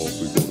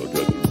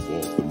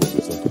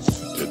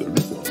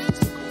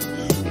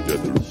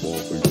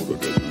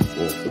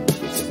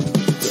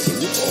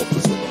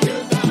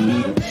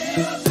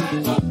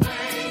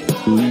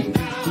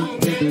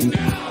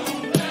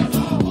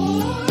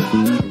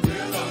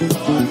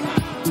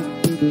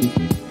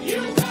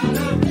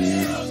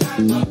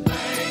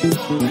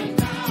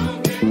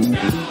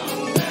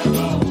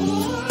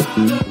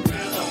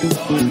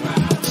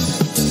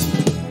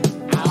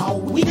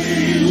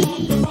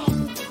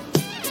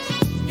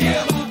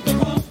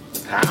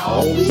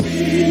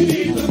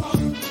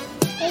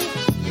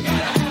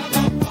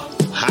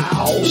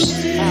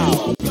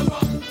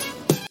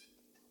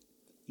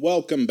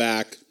Welcome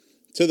back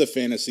to the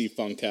Fantasy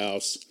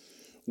Funkhaus.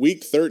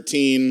 Week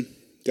 13,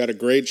 got a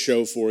great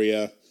show for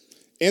you.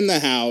 In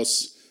the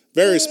house,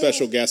 very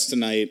special guest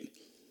tonight,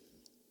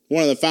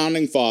 one of the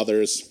founding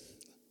fathers,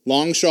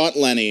 Long Shot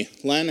Lenny.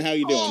 Len, how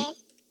you doing?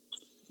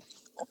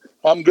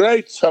 I'm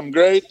great. I'm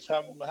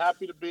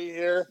happy to be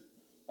here.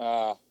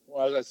 Well,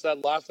 as I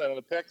said last night on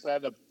the picks, I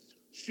had to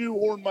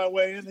shoehorn my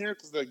way in here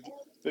because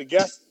the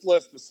guest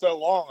list is so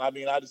long. I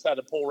mean, I just had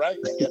to pull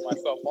rank to get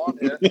myself on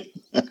here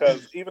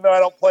because even though I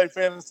don't play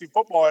fantasy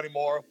football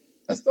anymore,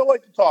 I still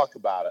like to talk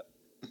about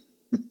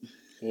it.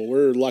 Well,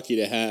 we're lucky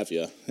to have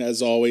you.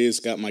 As always,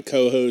 got my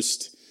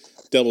co-host,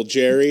 Double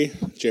Jerry.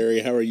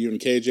 Jerry, how are you and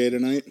KJ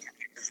tonight?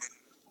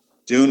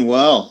 Doing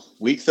well.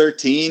 Week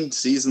 13,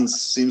 season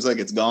seems like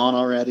it's gone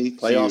already.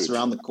 Playoffs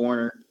around the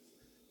corner.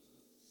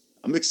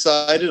 I'm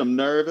excited. I'm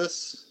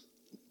nervous.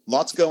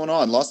 Lots going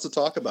on. Lots to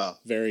talk about.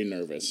 Very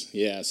nervous.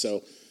 Yeah,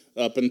 so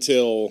up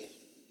until,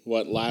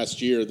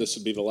 last year, this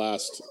would be the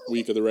last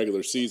week of the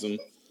regular season.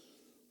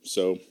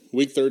 So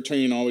week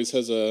 13 always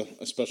has a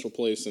special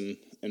place in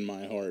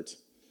my heart.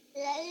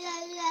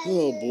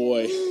 Oh,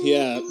 boy.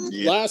 Yeah,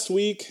 last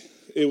week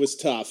it was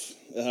tough.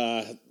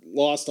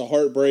 Lost a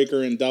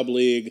heartbreaker in Dub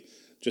League.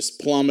 Just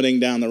plummeting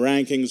down the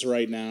rankings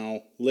right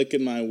now.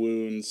 Licking my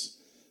wounds.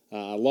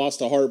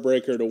 Lost a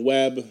heartbreaker to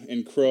Webb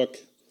and Crook.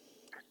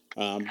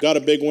 Got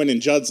a big win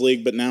in Judd's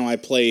League, but now I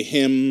play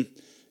him,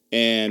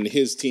 and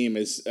his team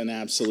is an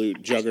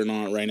absolute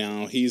juggernaut right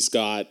now. He's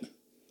got...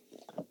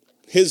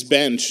 His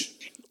bench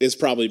is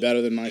probably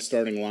better than my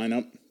starting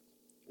lineup,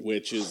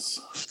 which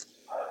is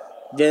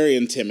very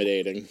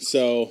intimidating.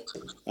 So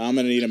I'm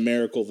going to need a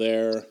miracle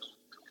there.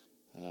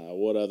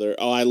 What other...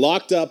 Oh, I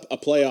locked up a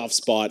playoff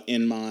spot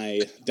in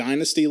my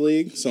Dynasty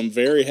League, so I'm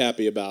very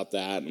happy about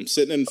that. I'm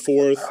sitting in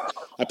fourth.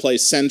 I play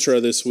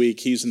Sentra this week.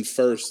 He's in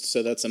first,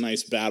 so that's a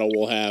nice battle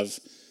we'll have.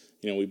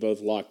 You know, we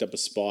both locked up a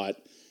spot.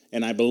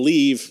 And I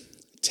believe,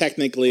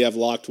 technically, I've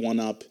locked one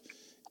up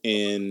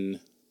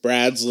in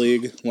Brad's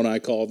league, what I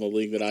call the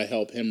league that I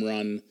help him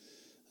run.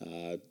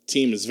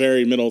 Team is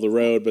very middle of the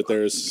road, but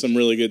there's some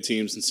really good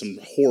teams and some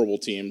horrible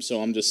teams,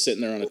 so I'm just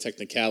sitting there on a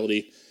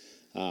technicality.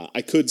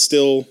 I could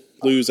still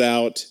lose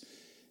out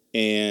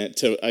and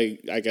to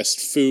I guess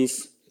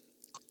Foof,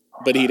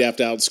 but he'd have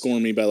to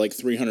outscore me by like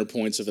 300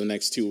 points over the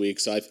next 2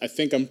 weeks. So I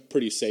think I'm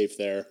pretty safe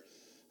there.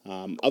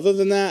 Other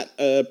than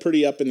that,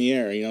 pretty up in the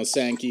air. You know,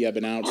 Sankey, I've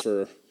been out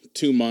for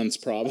 2 months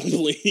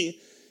probably,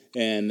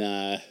 and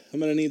I'm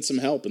gonna need some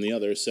help in the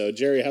others. So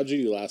Jerry, how'd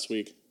you do last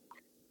week?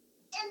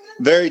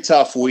 Very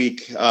tough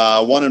week.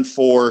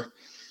 1-4,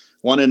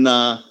 one in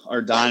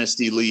our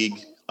Dynasty League.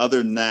 Other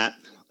than that,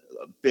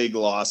 big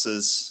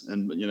losses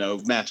and,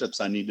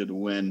 matchups I needed to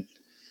win.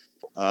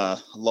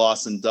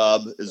 Loss in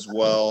Dub as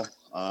well.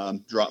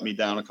 Dropped me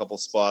down a couple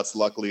spots.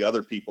 Luckily,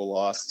 other people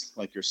lost,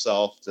 like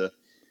yourself, to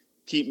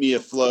keep me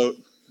afloat.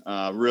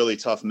 Really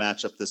tough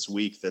matchup this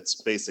week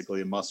that's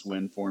basically a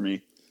must-win for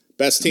me.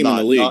 Best team in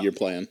the league you're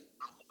playing.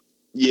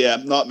 Yeah,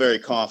 not very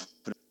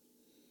confident.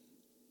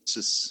 It's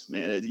just,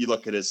 man, you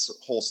look at his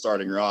whole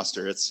starting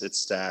roster, it's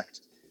stacked.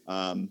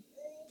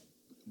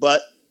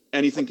 But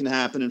anything can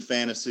happen in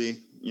fantasy.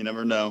 You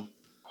never know.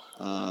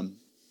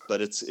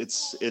 But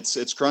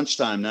it's crunch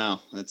time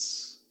now.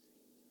 It's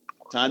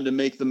time to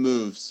make the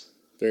moves.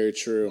 Very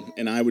true.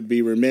 And I would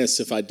be remiss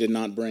if I did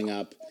not bring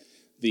up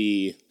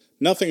the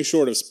nothing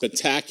short of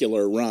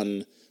spectacular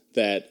run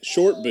that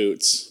Short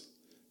Boots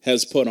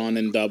has put on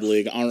in Dub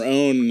League. Our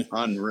own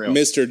Unreal.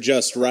 Mr.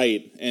 Just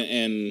Right.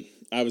 And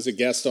I was a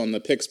guest on the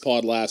Picks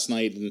Pod last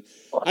night, and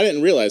I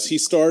didn't realize he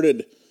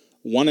started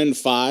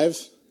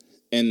 1-5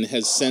 and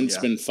has since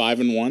been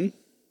 5-1.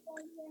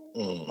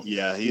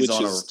 Yeah, he's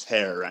on a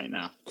tear right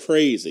now.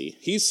 Crazy.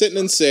 He's sitting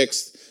in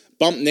 6th,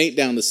 bumped Nate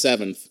down to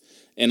 7th,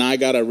 and I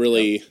got to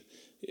really,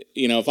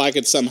 if I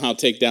could somehow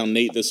take down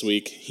Nate this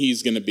week,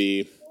 he's going to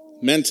be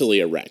mentally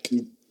a wreck.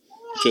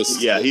 He's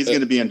going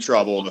to be in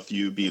trouble if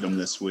you beat him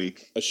this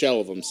week. A shell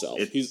of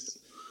himself.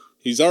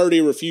 He's already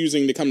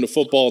refusing to come to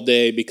football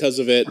day because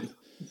of it.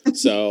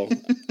 So,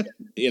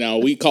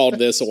 we called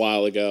this a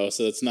while ago,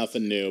 so it's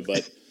nothing new,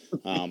 but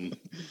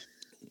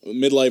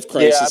midlife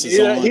crisis is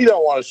on. He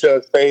don't want to show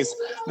his face.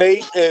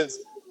 Nate is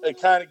the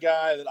kind of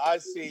guy that I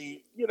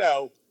see,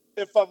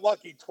 if I'm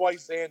lucky,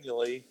 twice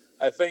annually.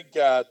 I think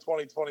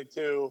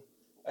 2022,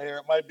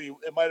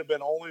 it might have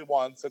been only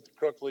once at the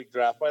Crook League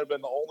draft. Might have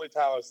been the only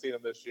time I've seen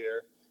him this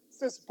year. It's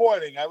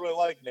disappointing. I really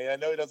like Nate. I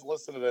know he doesn't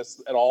listen to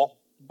this at all.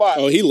 But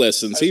he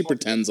listens. He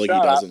pretends like he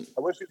doesn't.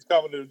 I wish he's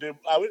coming to do.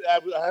 I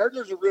heard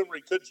there's a rumor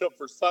he could show up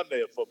for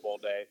Sunday at football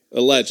day.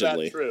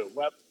 Allegedly. That's true.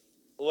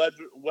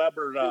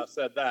 Weber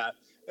said that.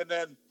 And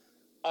then,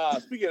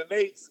 speaking of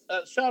Nate,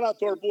 shout out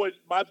to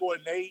my boy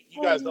Nate.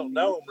 You guys don't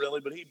know him really,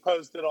 but he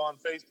posted on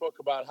Facebook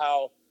about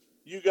how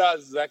you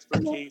guys'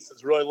 expertise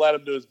has really led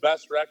him to his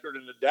best record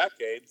in a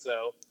decade.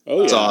 So,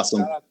 that's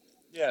awesome.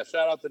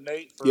 Shout out to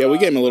Nate. We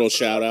gave him a little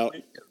shout out.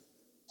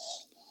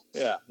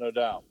 Yeah, no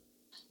doubt.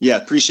 Yeah,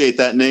 appreciate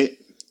that,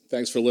 Nate.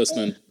 Thanks for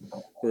listening.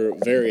 We're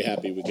very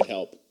happy we could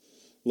help.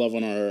 Love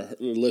when our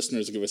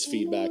listeners give us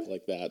feedback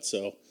like that.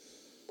 So,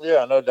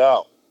 yeah, no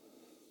doubt.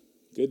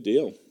 Good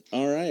deal.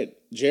 All right,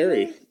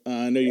 Jerry.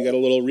 I know you got a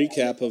little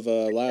recap of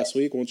last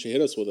week. Why don't you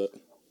hit us with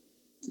it?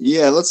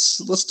 Yeah,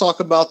 let's talk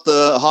about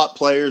the hot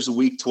players of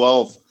Week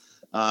 12.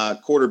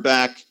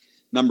 Quarterback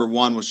number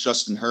 1 was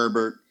Justin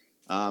Herbert.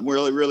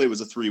 Really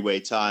was a 3-way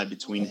tie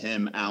between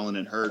him, Allen,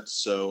 and Hurts.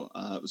 So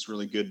it was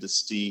really good to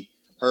see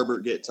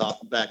Herbert get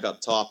back up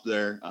top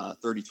there.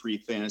 33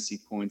 fantasy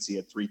points. He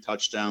had 3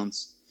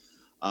 touchdowns.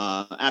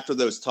 After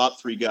those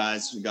top 3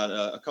 guys, we got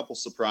a couple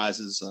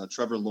surprises.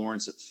 Trevor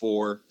Lawrence at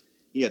 4.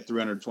 He had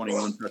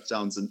 321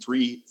 touchdowns and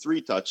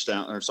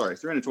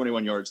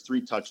 321 yards,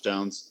 3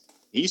 touchdowns.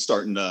 He's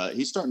starting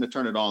to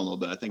turn it on a little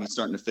bit. I think he's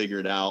starting to figure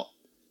it out.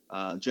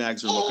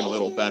 Jags are looking a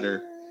little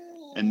better.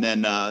 And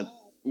then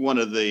one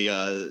of the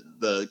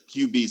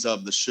QBs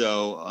of the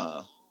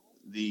show,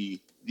 the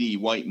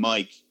White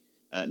Mike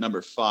at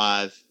number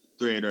 5,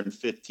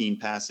 315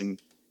 passing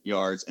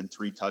yards and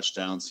 3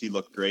 touchdowns. He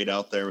looked great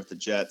out there with the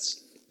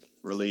Jets.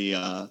 Really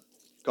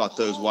got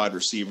those wide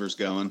receivers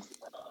going.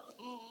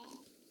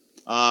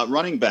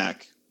 Running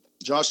back,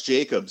 Josh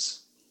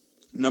Jacobs,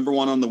 number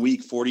 1 on the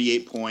week,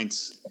 48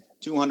 points,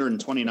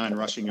 229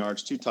 rushing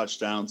yards, 2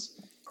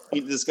 touchdowns.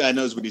 This guy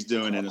knows what he's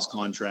doing in his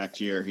contract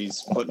year.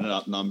 He's putting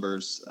up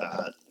numbers.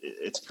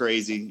 It's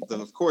crazy.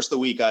 Of course, the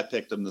week I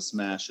picked him to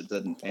smash, it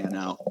didn't pan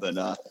out. But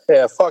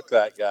yeah, fuck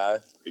that guy.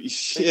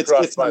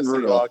 It's my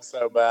unreal. Seahawks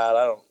so bad.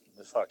 I don't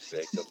fuck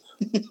Jacobs.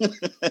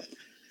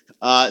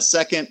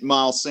 Second,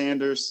 Miles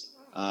Sanders.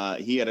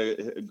 He had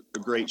a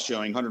great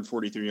showing,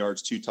 143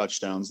 yards, 2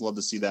 touchdowns. Love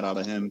to see that out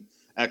of him.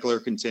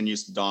 Eckler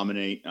continues to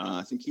dominate.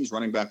 I think he's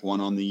running back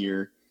 1 on the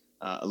year.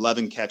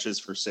 11 catches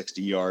for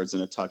 60 yards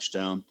and a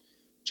touchdown.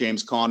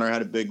 James Conner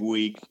had a big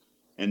week.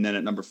 And then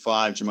at number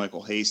 5,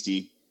 JaMychal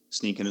Hasty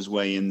sneaking his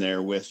way in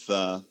there with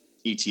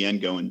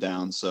ETN going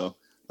down. So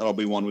that'll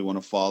be one we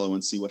want to follow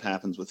and see what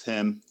happens with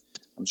him.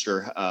 I'm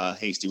sure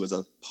Hasty was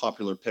a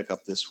popular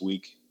pickup this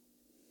week.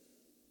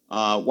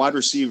 Wide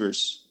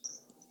receivers.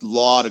 A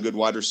lot of good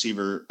wide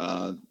receiver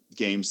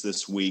games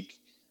this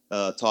week.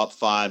 Top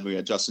 5, we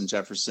had Justin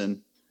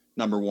Jefferson,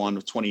 number 1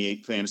 with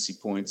 28 fantasy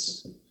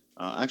points.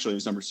 Actually, it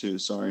was number 2.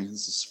 Sorry.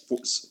 This is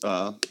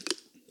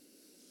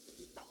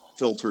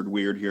filtered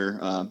weird here.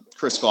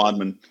 Chris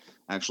Godwin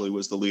actually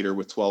was the leader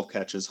with 12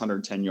 catches,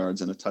 110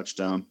 yards, and a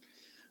touchdown.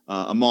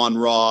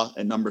 Amon-Ra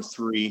at number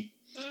 3.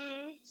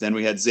 Then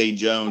we had Zay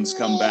Jones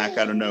come back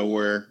out of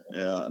nowhere.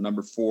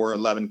 Number 4,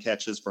 11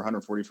 catches for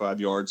 145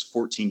 yards,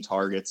 14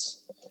 targets.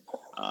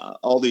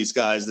 All these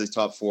guys, the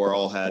top 4,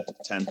 all had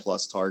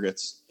 10-plus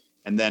targets.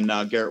 And then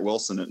Garrett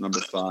Wilson at number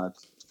 5,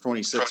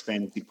 26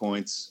 fantasy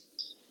points,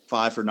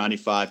 5 for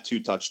 95, 2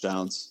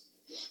 touchdowns.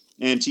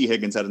 And T.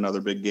 Higgins had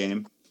another big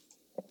game.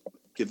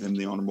 Give him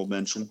the honorable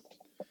mention.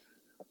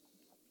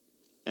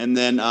 And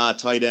then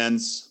tight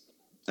ends,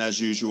 as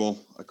usual,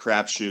 a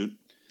crapshoot.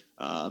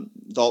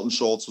 Dalton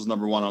Schultz was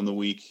number 1 on the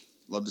week.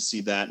 Love to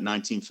see that.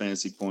 19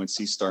 fantasy points.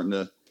 He's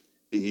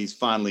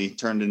finally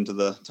turned into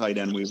the tight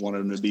end we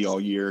wanted him to be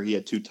all year. He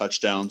had 2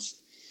 touchdowns.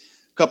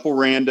 A couple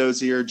randos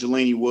here.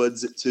 Jelani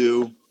Woods at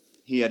 2.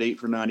 He had 8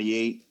 for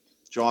 98.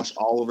 Josh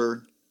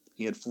Oliver,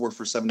 he had 4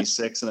 for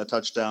 76 and a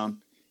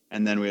touchdown.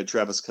 And then we had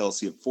Travis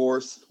Kelce at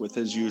 4th with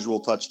his usual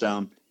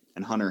touchdown.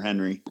 And Hunter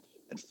Henry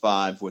at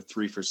 5 with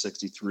 3 for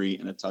 63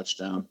 and a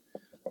touchdown.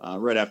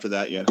 Right after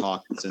that, you had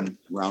Hawkinson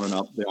rounding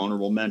up the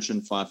honorable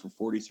mention, 5 for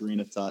 43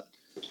 and a tut.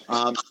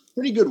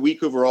 Pretty good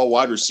week overall.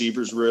 Wide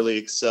receivers really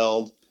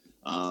excelled.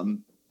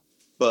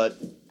 But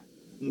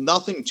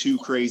nothing too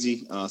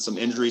crazy. Some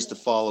injuries to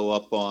follow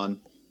up on.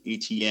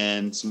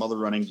 ETN, some other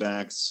running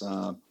backs.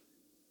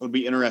 It'll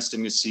be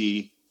interesting to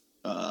see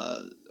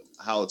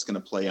how it's going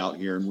to play out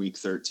here in Week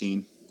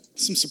 13.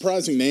 Some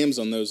surprising names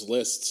on those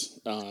lists.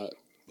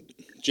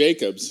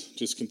 Jacobs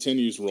just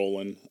continues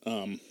rolling.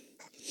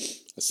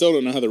 I still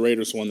don't know how the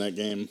Raiders won that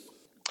game.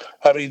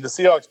 I mean, the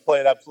Seahawks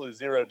played absolutely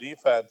zero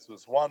defense.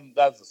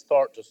 That's a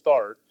start to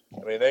start.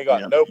 I mean, they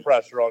got no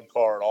pressure on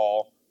Carr at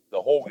all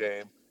the whole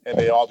game, and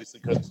they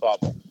obviously couldn't stop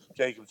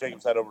Jacobs.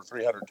 Jacobs had over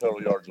 300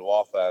 total yards of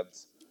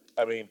offense.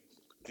 I mean,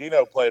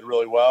 Geno played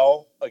really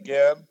well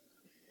again,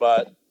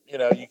 but,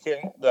 you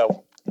can't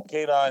 –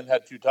 K9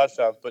 had 2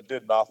 touchdowns but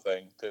did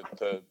nothing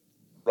to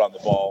run the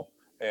ball.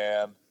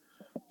 And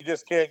you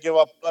just can't give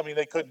up. I mean,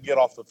 they couldn't get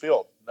off the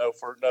field. No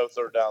third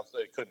downs.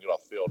 They couldn't get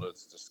off the field.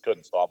 It's just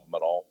couldn't stop them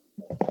at all.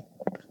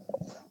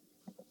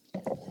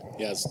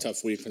 Yeah, it's a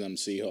tough week for them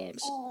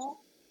Seahawks.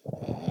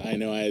 I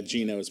know I had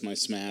Geno as my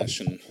smash,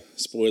 and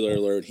spoiler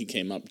alert, he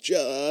came up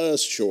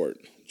just short.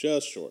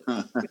 Just short.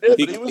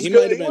 He was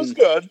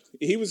good.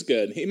 He was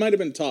good. He might have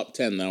been top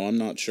 10, though. I'm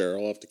not sure.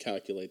 I'll have to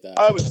calculate that.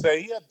 I would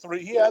say he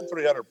had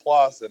 300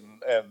 plus, and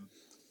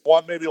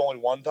one, maybe only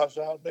 1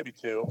 touchdown, maybe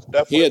 2.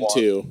 Definitely he had one.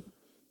 2.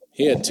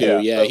 He had 2.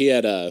 Yeah, he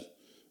had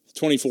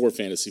 24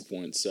 fantasy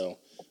points. So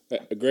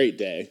a great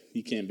day.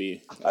 He can't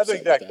be. I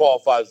think that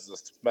qualifies as a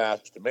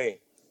smash to me.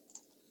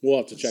 We'll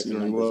have to check the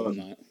numbers on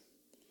that.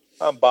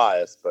 I'm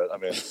biased, but I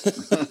mean,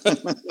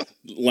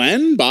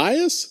 Len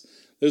Bias?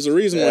 There's a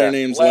reason why your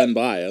name's Len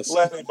Bias.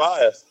 Lenny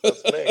Bias.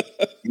 That's me.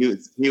 He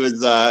was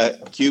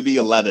QB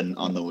 11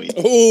 on the week.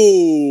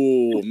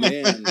 Oh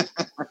man,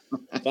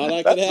 thought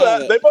I could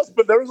have it. They must,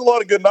 but there was a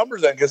lot of good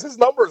numbers then because his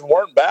numbers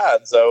weren't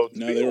bad. So to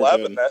be they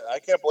 11, I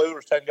can't believe there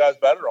was 10 guys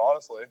better.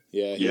 Honestly,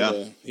 yeah,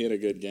 he had a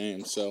good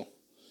game. So,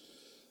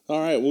 all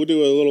right, we'll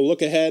do a little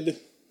look ahead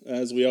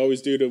as we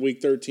always do to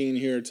Week 13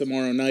 here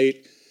tomorrow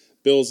night.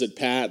 Bills at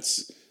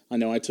Pats. I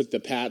know I took the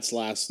Pats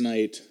last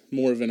night,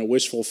 more of in a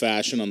wishful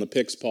fashion on the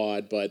Picks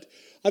pod, but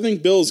I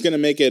think Bill's going to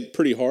make it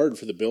pretty hard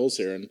for the Bills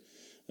here,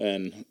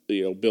 and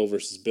Bill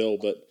versus Bill.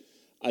 But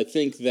I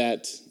think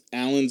that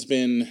Allen's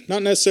been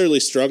not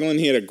necessarily struggling.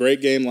 He had a great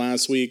game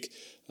last week,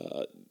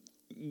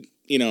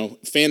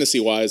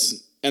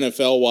 fantasy-wise,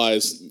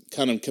 NFL-wise,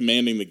 kind of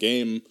commanding the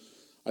game.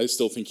 I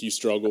still think he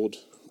struggled.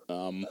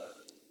 They're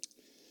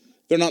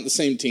not the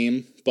same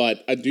team,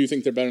 but I do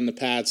think they're better than the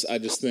Pats. I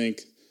just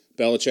think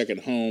Belichick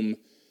at home,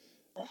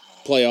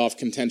 playoff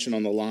contention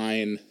on the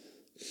line.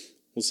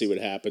 We'll see what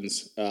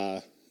happens.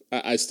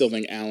 I still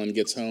think Allen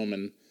gets home,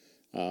 and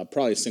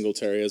probably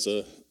Singletary has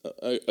a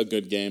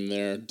good game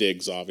there.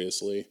 Diggs,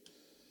 obviously.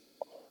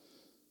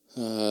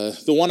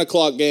 The 1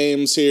 o'clock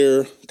games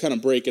here kind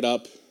of break it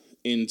up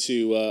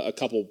into a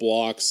couple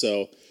blocks.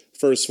 So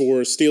first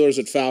 4, Steelers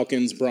at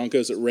Falcons,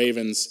 Broncos at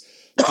Ravens,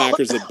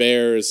 Packers at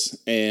Bears,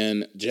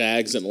 and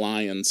Jags at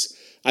Lions.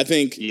 I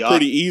think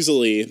pretty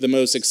easily the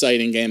most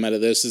exciting game out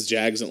of this is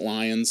Jags at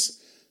Lions.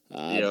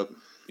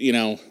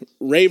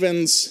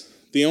 Ravens,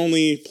 the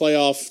only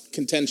playoff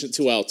contention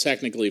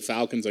technically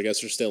Falcons, I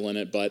guess, are still in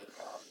it, but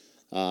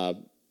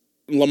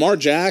Lamar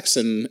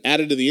Jackson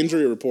added to the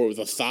injury report with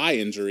a thigh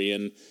injury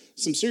and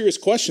some serious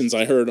questions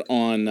I heard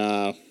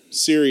on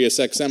Sirius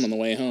XM on the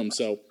way home.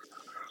 So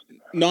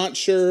not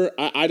sure.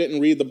 I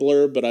didn't read the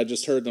blurb, but I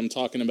just heard them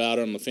talking about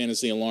it on the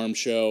Fantasy Alarm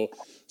show.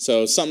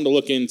 So something to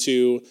look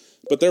into.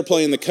 But they're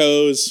playing the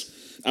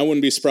Coes. I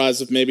wouldn't be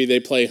surprised if maybe they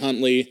play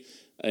Huntley,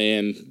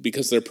 and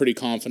because they're pretty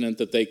confident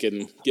that they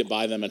can get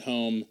by them at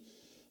home.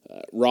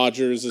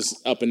 Rodgers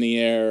is up in the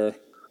air.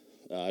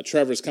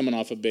 Trevor's coming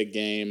off a big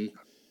game.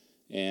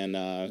 And,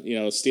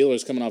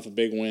 Steelers coming off a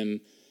big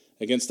win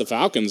against the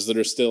Falcons that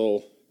are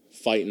still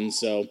fighting.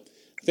 So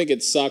I think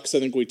it sucks. I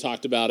think we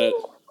talked about it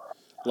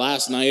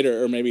last night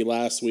or maybe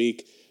last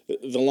week.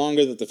 The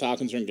longer that the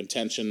Falcons are in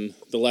contention,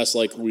 the less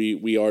likely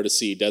we are to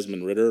see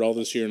Desmond Ridder at all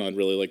this year, and I'd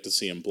really like to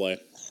see him play.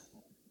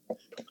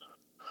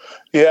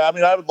 Yeah, I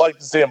mean, I would like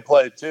to see him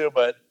play too,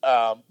 but,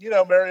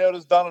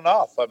 Mariota's done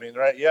enough. I mean,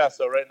 right? Yeah,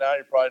 so right now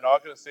you're probably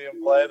not going to see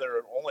him play.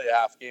 They're only a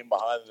half game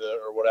behind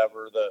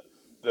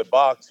the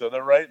Bucs, so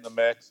they're right in the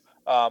mix.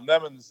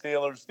 Them and the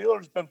Steelers.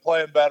 Steelers been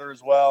playing better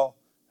as well.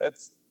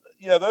 It's,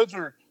 those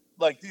are,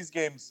 like, these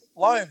games.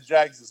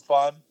 Lions-Jags is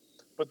fun,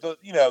 but the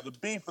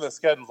beef of the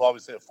schedule is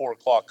obviously at 4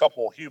 o'clock.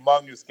 Couple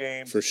humongous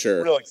games. For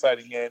sure. Real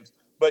exciting games.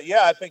 But,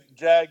 yeah, I think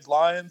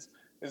Jags-Lions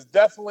is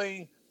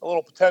definitely a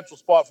little potential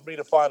spot for me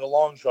to find a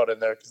long shot in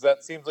there because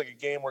that seems like a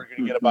game where you're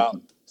going to get about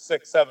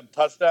 6-7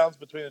 touchdowns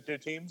between the two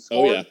teams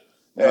scored.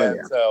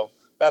 So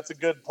that's a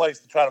good place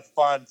to try to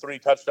find 3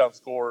 touchdown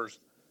scorers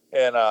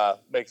and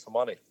make some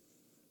money.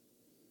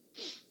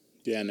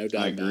 Yeah, no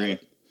doubt about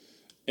it.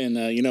 And,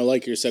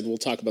 like you said, we'll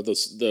talk about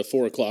the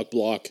 4 o'clock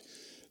block,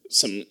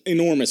 some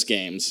enormous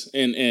games,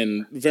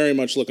 and very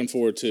much looking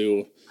forward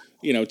to,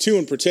 2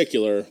 in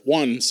particular,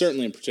 1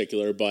 certainly in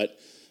particular, but,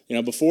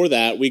 before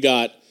that, we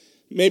got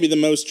maybe the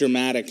most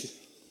dramatic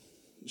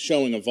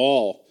showing of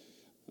all.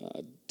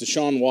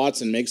 Deshaun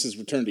Watson makes his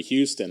return to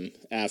Houston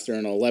after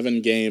an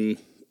 11-game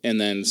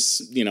and then,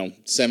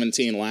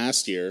 17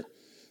 last year.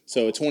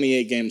 So a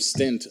 28-game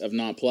stint of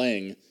not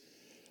playing.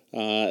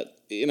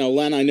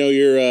 Len, I know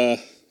you're a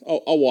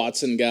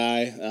Watson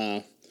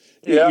guy.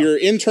 Your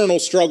internal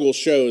struggle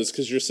shows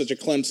because you're such a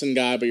Clemson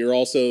guy, but you're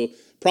also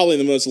probably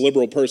the most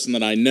liberal person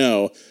that I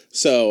know.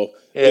 So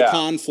the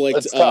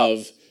conflict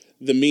of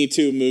the Me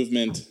Too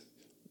movement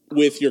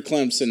with your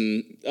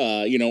Clemson,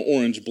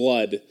 orange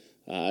blood,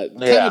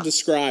 kind of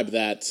describe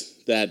that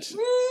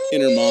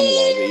inner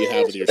monologue that you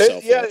have with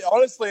yourself.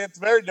 Honestly, it's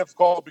very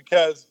difficult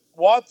because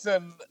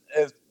Watson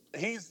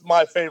he's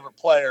my favorite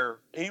player.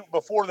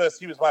 Before this,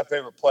 he was my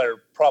favorite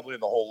player probably in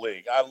the whole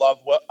league. I love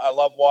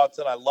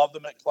Watson. I loved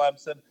him at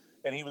Clemson,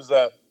 and he was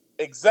a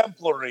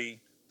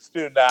exemplary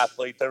student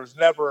athlete. There was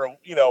never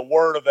a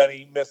word of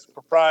any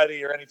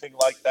mispropriety or anything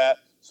like that.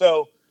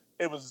 So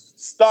it was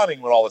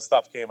stunning when all this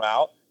stuff came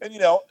out. And,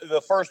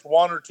 the first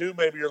 1 or 2,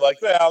 maybe you're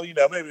like, well,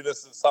 maybe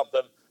this is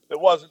something that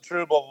wasn't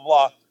true, blah, blah,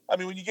 blah. I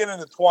mean, when you get in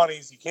the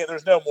 20s,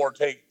 there's no more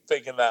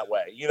thinking that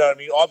way. You know what I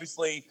mean?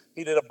 Obviously,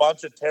 he did a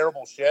bunch of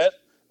terrible shit,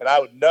 and I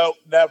would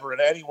never in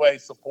any way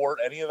support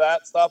any of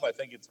that stuff. I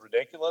think it's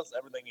ridiculous,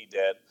 everything he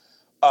did.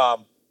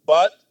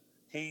 But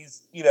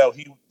he's,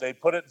 they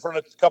put it in front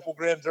of a couple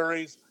grand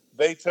juries.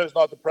 They chose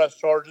not to press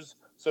charges.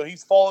 So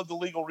he's followed the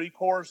legal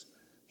recourse.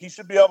 He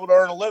should be able to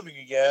earn a living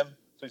again.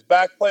 So he's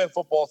back playing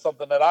football,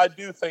 something that I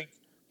do think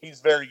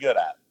he's very good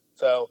at.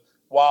 So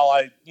while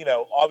I,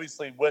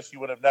 obviously wish he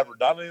would have never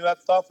done any of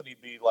that stuff and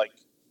he'd be like,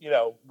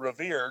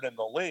 revered in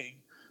the league,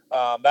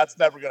 that's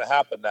never going to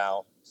happen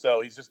now.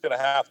 So he's just going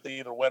to have to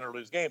either win or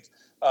lose games.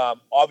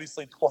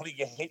 Obviously,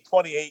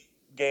 28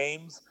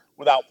 games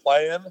without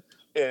playing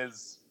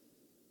is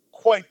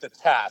quite the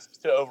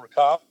task to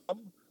overcome.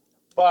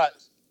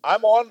 But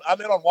I'm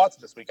in on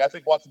Watson this week. I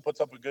think Watson puts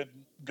up a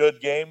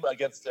good game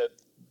against a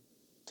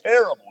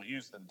terrible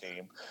Houston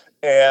team,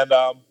 and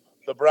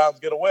the Browns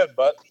get a win.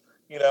 But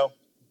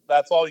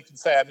that's all you can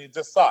say. I mean, it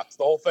just sucks.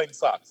 The whole thing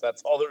sucks.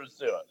 That's all there is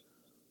to it.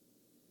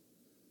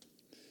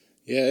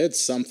 Yeah,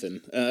 it's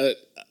something.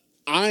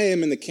 I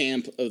am in the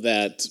camp of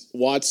that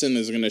Watson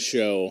is going to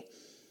show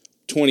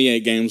 28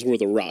 games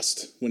worth of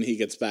rust when he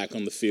gets back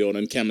on the field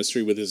and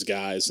chemistry with his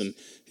guys, and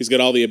he's got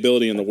all the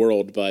ability in the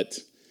world, but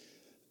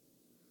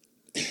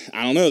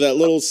I don't know, that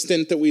little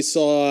stint that we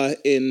saw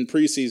in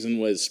preseason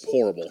was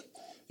horrible.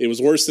 It was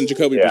worse than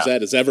Jacoby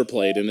Brissett has ever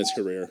played in his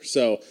career.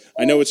 So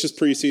I know it's just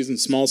preseason,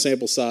 small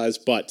sample size,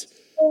 but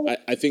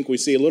I think we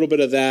see a little bit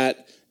of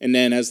that, and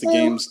then as the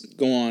games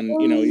go on,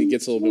 he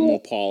gets a little bit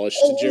more polished.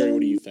 Jerry, what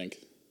do you think?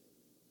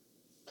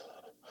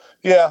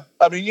 Yeah,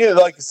 I mean,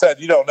 like you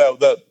said, you don't know.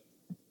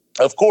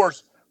 Of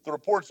course, the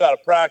reports out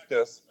of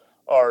practice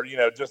are,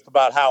 just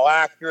about how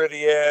accurate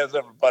he is.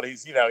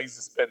 Everybody's, he's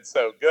just been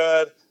so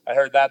good. I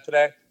heard that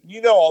today.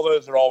 All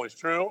those are always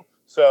true.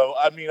 So,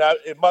 I mean,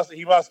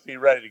 he must be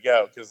ready to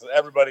go because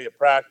everybody at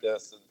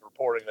practice is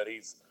reporting that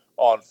he's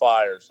on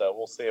fire. So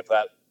we'll see if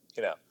that,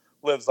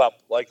 lives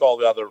up like all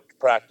the other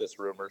practice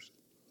rumors.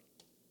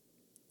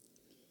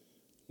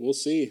 We'll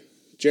see.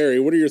 Jerry,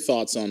 what are your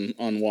thoughts on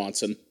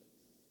Watson?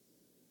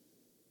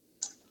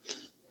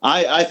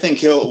 I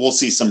think we'll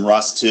see some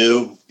rust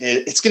too.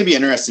 It's going to be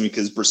interesting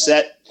because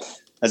Brissett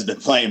has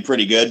been playing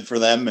pretty good for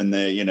them, and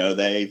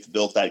they've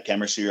built that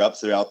chemistry up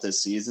throughout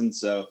this season.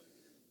 So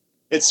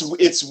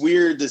it's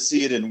weird to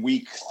see it in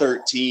week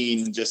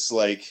 13. Just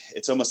like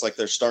it's almost like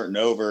they're starting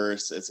over.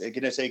 It's going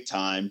to take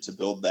time to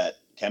build that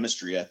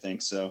chemistry, I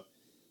think. So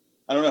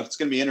I don't know. It's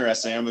going to be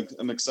interesting.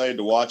 I'm excited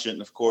to watch it,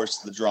 and of course,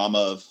 the drama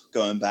of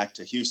going back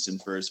to Houston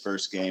for his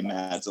first game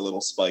adds a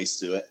little spice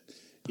to it.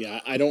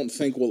 Yeah, I don't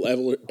think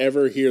we'll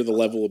ever hear the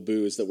level of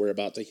boos that we're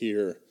about to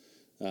hear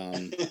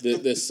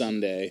this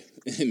Sunday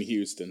in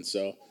Houston.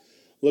 So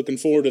looking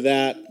forward to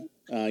that,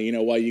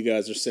 while you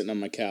guys are sitting on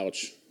my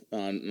couch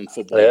on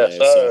football day.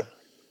 So.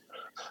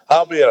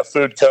 I'll be in a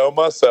food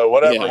coma, so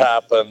whatever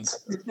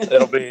happens,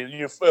 it'll be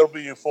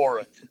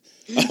euphoric.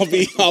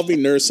 I'll be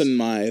nursing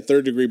my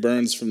 3rd-degree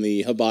burns from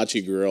the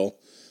hibachi grill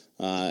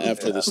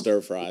after the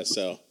stir fry.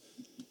 So,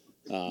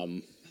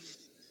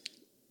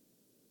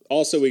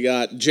 also we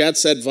got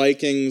Jets at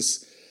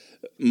Vikings.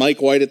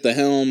 Mike White at the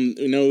helm.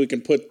 We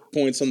can put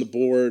points on the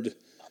board.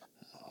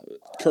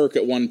 Kirk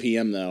at 1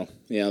 p.m. though.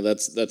 Yeah,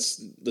 that's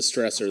the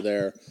stressor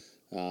there.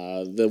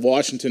 The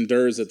Washington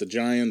Durs at the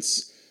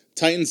Giants.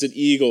 Titans at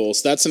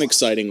Eagles. That's an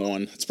exciting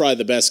one. It's probably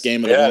the best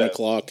game of the 1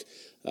 o'clock.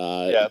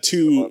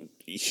 Two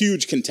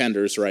huge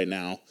contenders right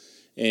now.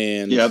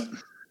 And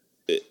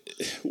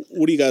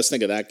what do you guys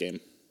think of that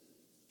game?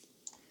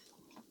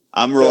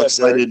 I'm real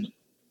excited.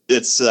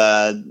 It's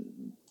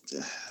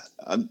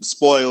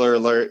spoiler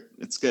alert.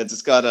 It's good.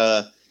 It's got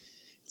a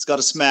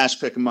smash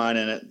pick of mine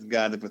in it. The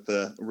guy with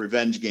the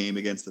revenge game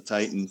against the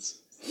Titans.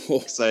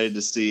 Excited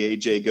to see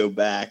AJ go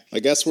back. I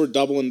guess we're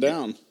doubling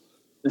down.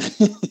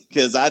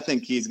 Because I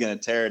think he's going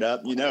to tear it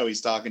up.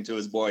 He's talking to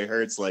his boy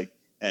Hurts like,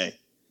 hey,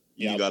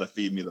 you got to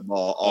feed me the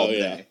ball all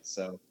day.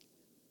 So,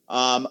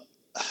 I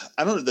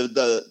don't know.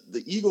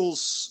 The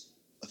Eagles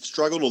have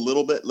struggled a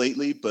little bit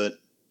lately, but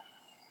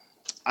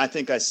I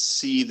think I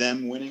see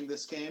them winning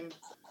this game.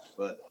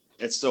 But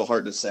it's still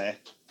hard to say.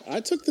 I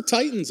took the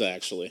Titans,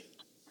 actually.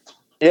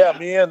 Yeah,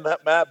 me and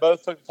Matt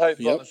both took the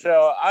Titans on the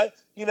show.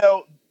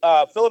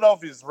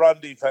 Philadelphia's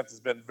run defense has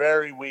been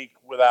very weak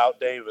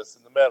without Davis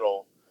in the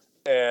middle.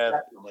 And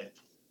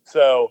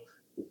so,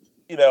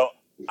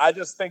 I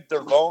just think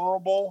they're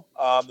vulnerable.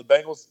 The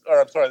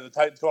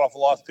Titans going off a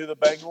loss to the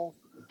Bengals.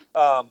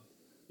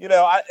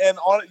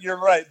 You're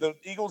right. The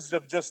Eagles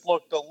have just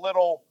looked a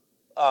little,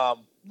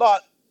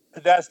 not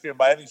pedestrian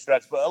by any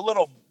stretch, but a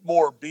little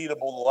more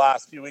beatable the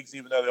last few weeks,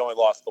 even though they only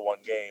lost the one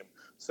game.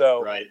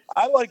 So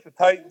I like the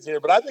Titans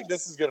here, but I think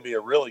this is going to be a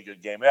really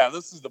good game. Yeah,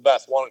 this is the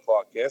best 1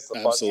 o'clock game.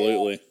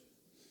 Absolutely. A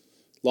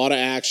lot of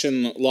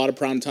action, a lot of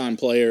primetime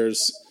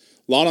players.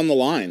 A lot on the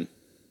line,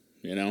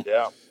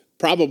 Yeah.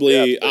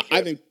 Probably,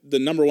 I think the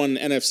number 1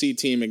 NFC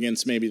team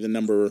against maybe the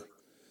number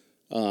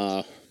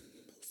 4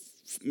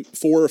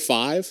 or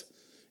 5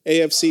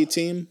 AFC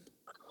team.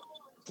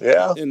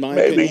 Yeah, in my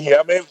opinion.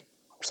 Yeah, maybe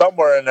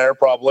somewhere in there,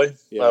 probably.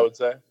 Yeah. I would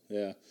say.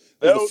 Yeah.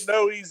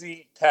 No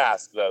easy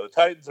task though. The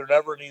Titans are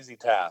never an easy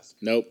task.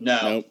 Nope.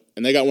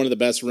 And they got one of the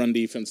best run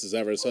defenses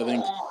ever. So I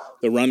think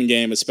the run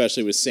game,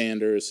 especially with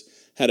Sanders,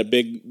 had a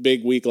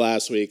big week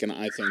last week, and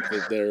I think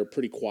that they're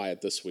pretty quiet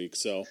this week.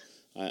 So,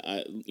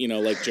 I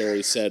like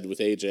Jerry said with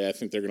AJ, I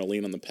think they're going to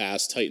lean on the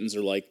pass. Titans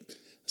are like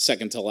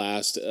second to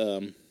last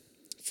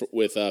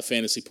with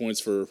fantasy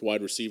points for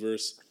wide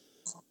receivers.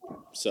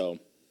 So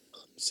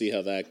see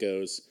how that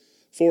goes.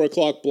 4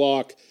 o'clock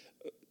block.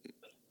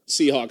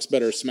 Seahawks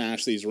better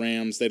smash these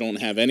Rams. They don't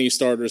have any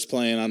starters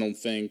playing, I don't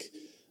think.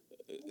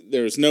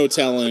 There's no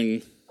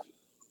telling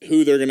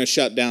who they're going to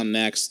shut down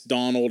next.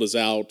 Donald is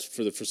out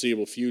for the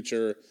foreseeable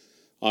future.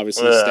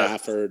 Obviously,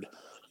 Stafford.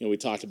 We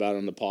talked about it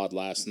on the pod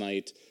last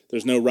night.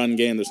 There's no run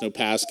game. There's no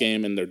pass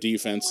game, and their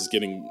defense is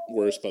getting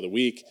worse by the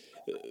week.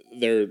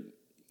 They're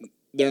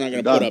not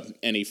going to put up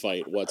any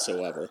fight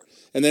whatsoever.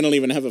 And they don't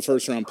even have a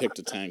first-round pick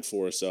to tank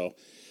for, so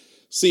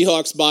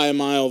Seahawks by a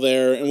mile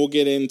there, and we'll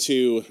get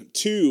into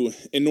 2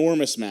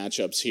 enormous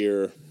matchups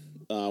here.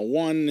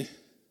 One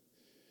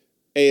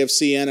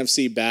AFC,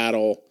 NFC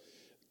battle.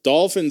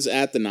 Dolphins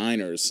at the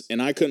Niners,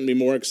 and I couldn't be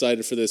more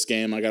excited for this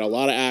game. I got a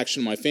lot of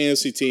action in my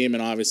fantasy team,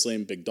 and obviously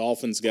I'm a big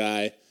Dolphins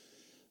guy.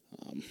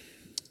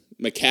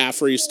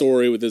 McCaffrey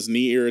story with his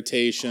knee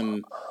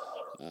irritation.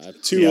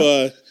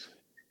 Tua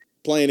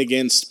playing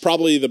against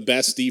probably the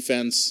best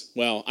defense.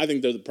 Well, I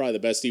think they're probably the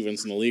best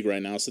defense in the league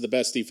right now, so the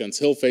best defense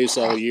he'll face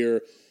all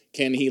year.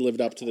 Can he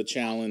live up to the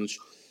challenge?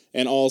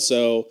 And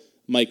also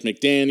Mike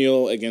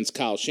McDaniel against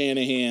Kyle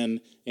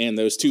Shanahan, and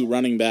those 2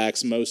 running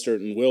backs, Mostert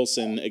and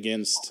Wilson,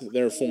 against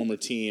their former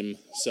team.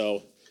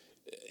 So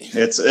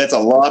it's a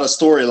lot of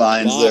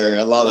storylines there.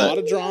 I love it. A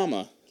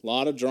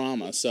lot of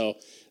drama. So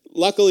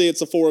luckily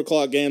it's a 4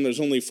 o'clock game.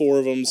 There's only 4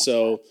 of them,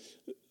 so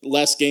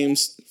less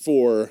games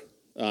for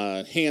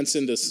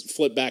Hansen to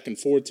flip back and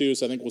forth to.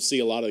 So I think we'll see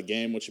a lot of the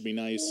game, which would be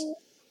nice.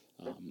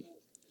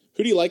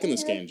 Who do you like in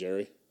this game,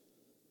 Jerry?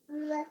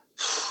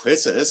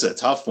 It's a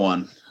tough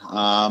one.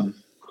 I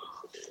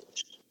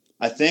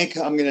think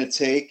I'm going to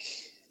take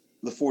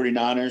the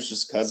 49ers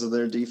just because of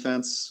their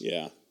defense.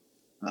 Yeah.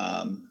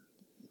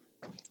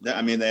 They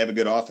have a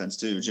good offense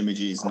too. Jimmy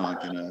G's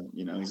not going to,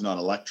 he's not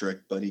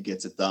electric, but he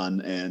gets it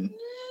done. And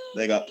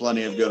they got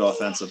plenty of good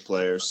offensive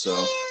players. So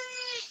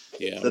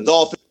the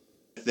Dolphins,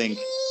 I think,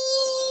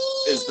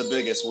 is the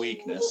biggest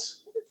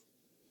weakness.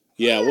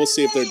 Yeah, we'll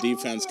see if their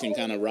defense can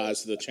kind of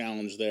rise to the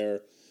challenge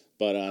there.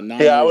 But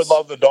Niners, I would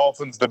love the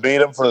Dolphins to beat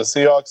them for the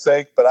Seahawks'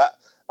 sake. But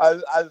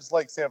I just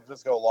like San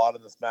Francisco a lot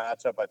in this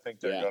matchup. I think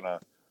they're going to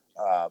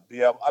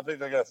be able. I think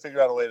they're going to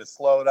figure out a way to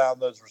slow down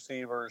those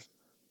receivers,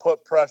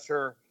 put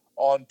pressure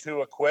on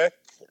Tua quick,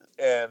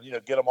 and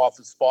get him off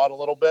his spot a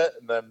little bit.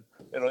 And then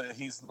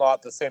he's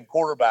not the same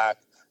quarterback.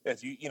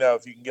 If you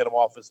can get him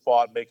off his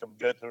spot and make him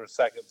good through a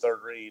second, third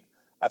read,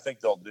 I think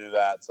they'll do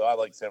that. So I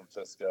like San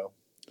Francisco.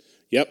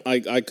 Yep,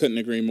 I couldn't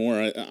agree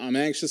more. I'm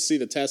anxious to see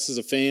the test as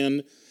a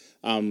fan.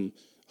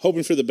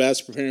 Hoping for the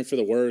best, preparing for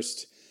the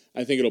worst.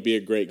 I think it'll be a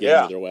great game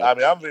either way. I'm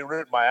going to be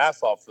rooting my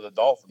ass off for the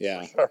Dolphins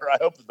for sure. I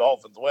hope the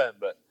Dolphins win,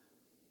 but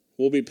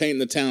we'll be painting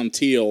the town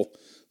teal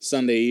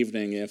Sunday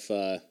evening if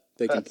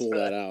they can pull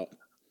that out.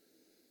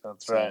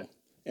 That's right.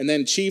 And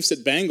then Chiefs at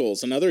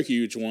Bengals, another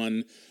huge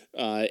one.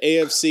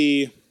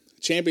 AFC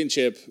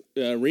Championship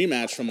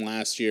rematch from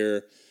last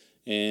year,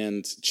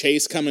 and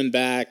Chase coming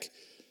back.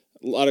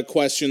 A lot of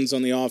questions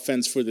on the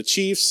offense for the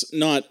Chiefs,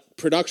 not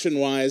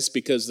production-wise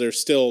because they're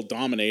still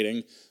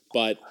dominating,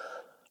 but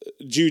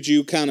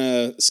Juju kind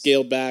of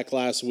scaled back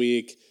last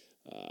week.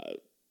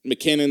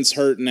 McKinnon's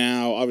hurt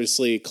now.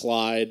 Obviously,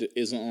 Clyde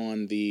is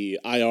on the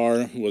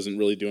IR, who wasn't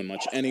really doing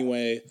much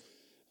anyway.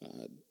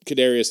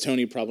 Kadarius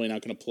Toney probably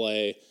not going to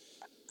play.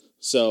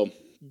 So,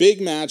 big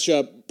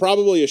matchup,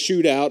 probably a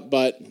shootout,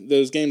 but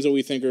those games that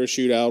we think are a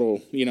shootout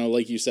will,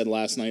 like you said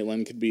last night,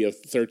 Len, could be a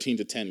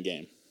 13-10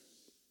 game.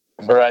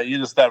 Right, you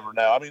just never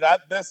know. I mean,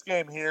 this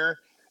game here,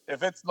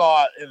 if it's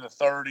not in the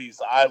 30s,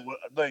 I would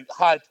like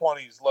high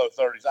 20s, low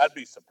 30s. I'd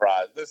be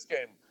surprised. This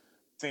game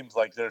seems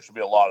like there should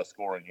be a lot of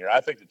scoring here. I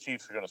think the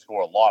Chiefs are going to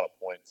score a lot of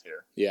points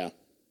here. Yeah,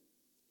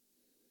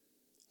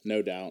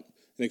 no doubt.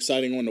 An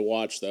exciting one to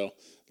watch, though.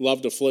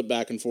 Love to flip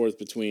back and forth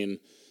between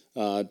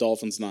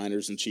Dolphins,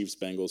 Niners, and Chiefs,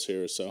 Bengals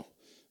here. So,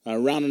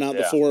 rounding out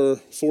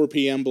the 4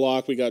 p.m.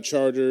 block, we got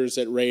Chargers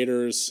at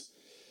Raiders.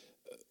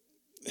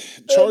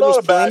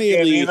 Chargers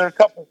perennially either.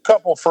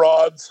 Couple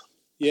frauds.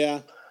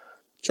 Yeah,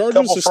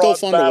 Chargers are still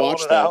fun to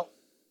watch though.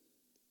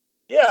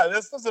 Yeah,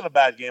 this isn't a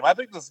bad game. I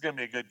think this is going to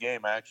be a good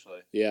game,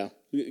 actually. Yeah,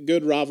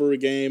 good rivalry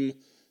game.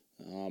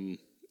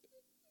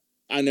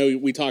 I know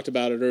we talked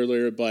about it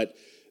earlier, but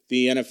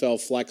the NFL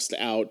flexed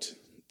out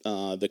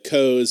the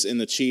Coes and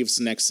the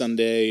Chiefs next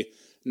Sunday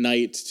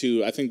night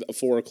to, I think, a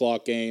 4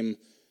 o'clock game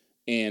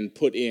and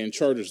put in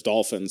Chargers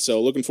Dolphins.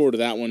 So looking forward to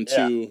that one.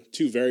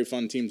 Two very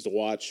fun teams to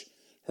watch.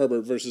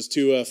 Herbert versus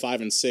Tua,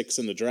 5-6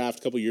 in the draft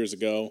a couple years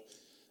ago.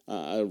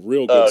 A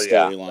real good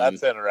storyline.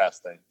 That's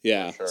interesting.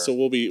 Yeah, sure. So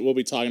we'll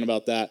be talking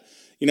about that.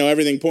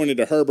 Everything pointed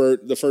to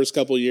Herbert the first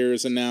couple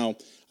years, and now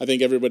I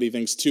think everybody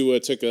thinks Tua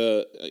took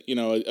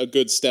a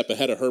good step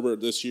ahead of Herbert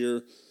this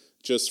year,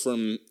 just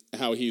from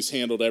how he's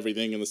handled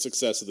everything and the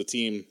success of the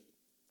team.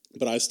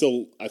 But I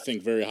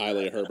think very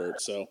highly of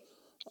Herbert. So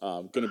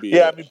going to be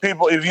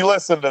people. If you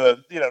listen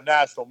to the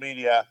national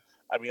media,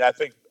 I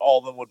think all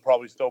of them would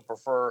probably still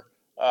prefer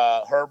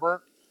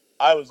Herbert.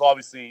 I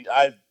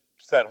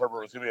said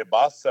Herbert was going to be a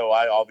bust, so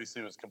I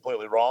obviously was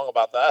completely wrong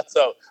about that.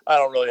 So I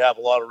don't really have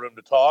a lot of room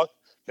to talk.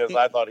 because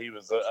I thought he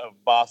was a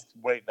bust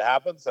waiting to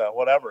happen. So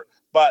whatever.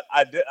 But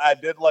I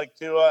did like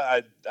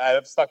Tua. I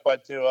have stuck by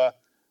Tua.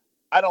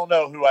 I don't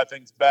know who I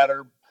think's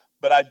better,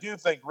 but I do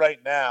think right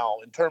now,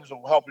 in terms of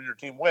helping your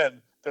team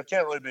win, there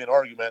can't really be an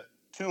argument.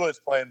 Tua is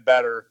playing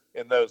better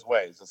in those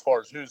ways as far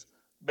as who's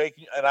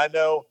making. And I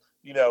know,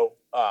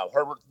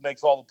 Herbert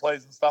makes all the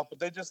plays and stuff, but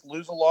they just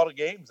lose a lot of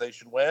games they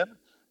should win.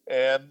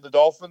 And the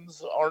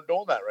Dolphins aren't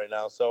doing that right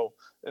now. So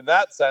in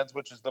that sense,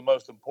 which is the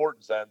most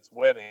important sense,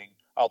 winning,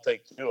 I'll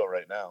take Tua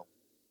right now.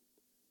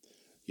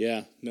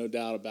 Yeah, no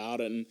doubt about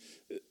it. And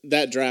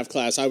that draft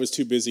class, I was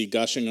too busy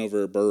gushing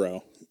over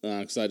Burrow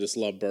because I just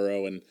love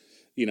Burrow. And,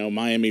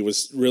 Miami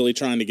was really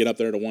trying to get up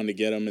there to one to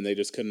get him, and they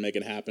just couldn't make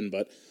it happen.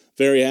 But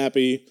very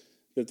happy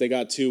that they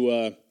got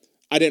to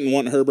I didn't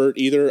want Herbert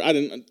either. I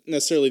didn't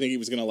necessarily think he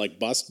was going to,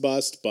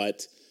 bust,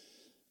 but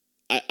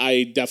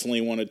I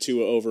definitely wanted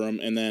Tua over him.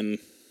 And then,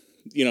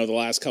 the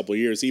last couple of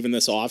years, even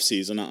this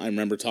offseason, I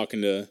remember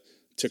talking to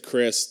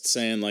Chris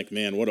saying,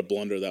 man, what a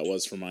blunder that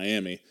was for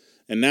Miami.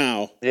 And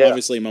now,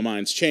 obviously, my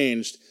mind's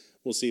changed.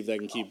 We'll see if they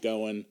can keep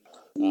going.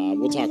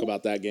 We'll talk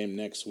about that game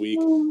next week.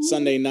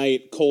 Sunday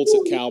night, Colts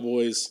at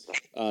Cowboys.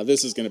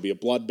 This is going to be a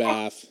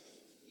bloodbath.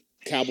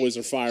 Cowboys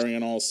are firing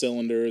on all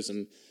cylinders.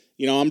 And,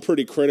 I'm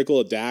pretty critical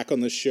of Dak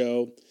on this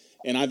show.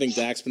 And I think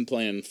Dak's been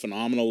playing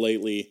phenomenal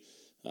lately.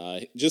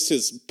 Just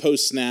his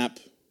post-snap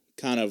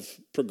kind of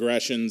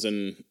progressions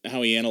and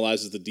how he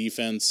analyzes the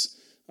defense.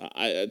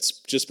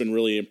 It's just been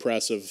really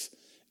impressive,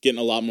 getting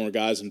a lot more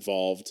guys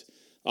involved.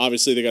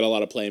 Obviously, they got a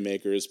lot of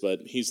playmakers,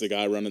 but he's the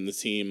guy running the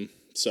team.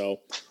 So,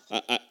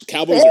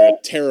 Cowboys are a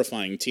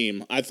terrifying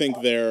team. I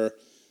think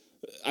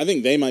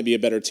they might be a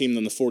better team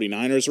than the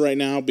 49ers right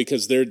now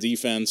because their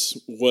defense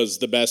was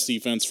the best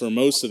defense for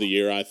most of the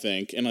year, I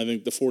think. And I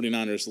think the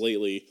 49ers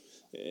lately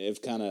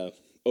have kind of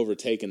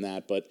overtaken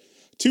that. But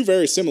two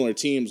very similar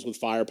teams with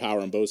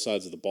firepower on both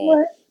sides of the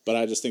ball. But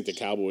I just think the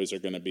Cowboys are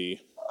going to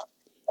be,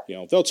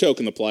 they'll choke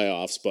in the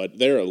playoffs, but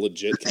they're a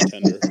legit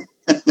contender.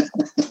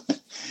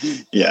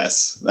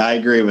 Yes, I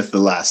agree with the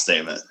last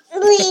statement.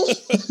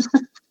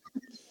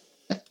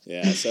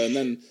 Yeah, so and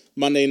then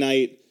Monday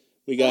night,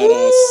 we got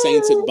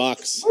Saints at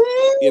Bucks.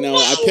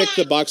 I picked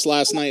the Bucks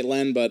last night,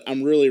 Len, but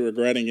I'm really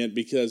regretting it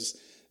because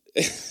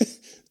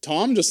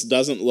Tom just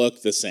doesn't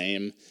look the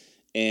same.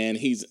 And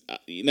he's,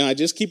 I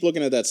just keep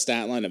looking at that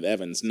stat line of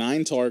Evans.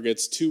 9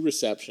 targets, 2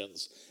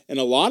 receptions. And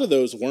a lot of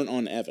those weren't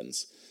on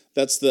Evans.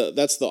 That's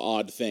the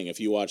odd thing if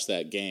you watch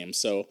that game.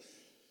 So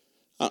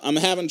I'm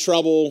having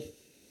trouble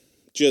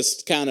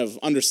just kind of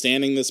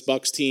understanding this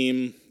Bucks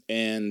team.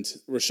 And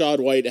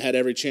Rachaad White had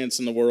every chance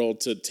in the world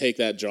to take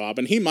that job.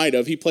 And he might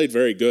have. He played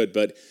very good,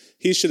 but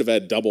he should have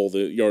had double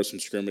the yards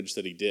from scrimmage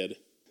that he did.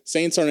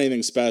 Saints aren't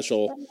anything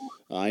special.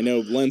 I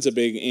know Len's a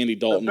big Andy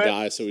Dalton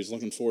guy, so he's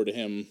looking forward to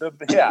him. The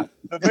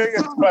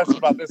biggest question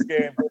about this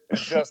game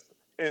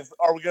is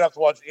are we going to have to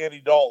watch Andy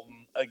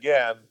Dalton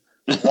again?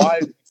 Why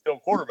is he still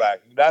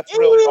quarterbacking? That's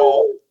really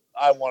all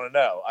I want to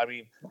know. I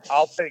mean,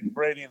 I'll take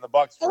Brady and the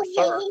Bucks for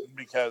certain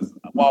because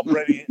while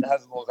Brady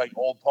hasn't looked like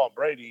old Tom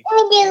Brady,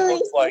 he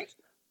looks like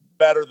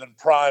better than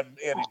prime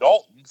Andy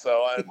Dalton.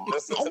 So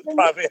this isn't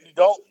prime Andy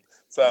Dalton.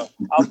 So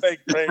I'll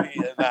take Brady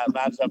in that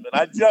matchup. And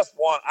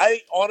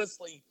I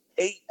honestly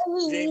hate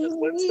Jameis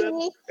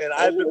Winston, and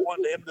I've been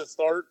wanting him to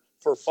start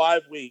for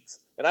 5 weeks,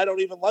 and I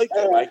don't even like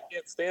him. I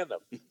can't stand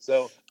him.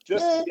 So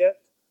just get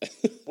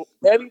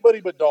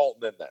anybody but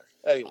Dalton in there.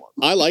 Anyone.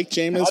 I like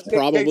Jameis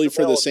probably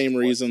for the same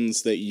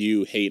reasons that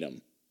you hate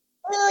him.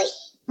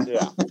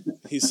 Yeah.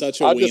 He's such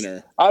a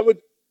wiener.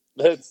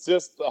 It's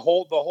just the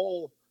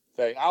whole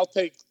thing. I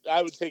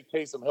would take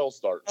Taysom Hill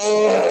start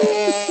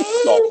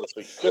Dalton this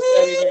week. Just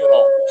anything at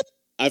all.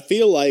 I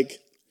feel like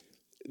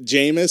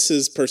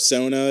Jameis's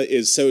persona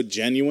is so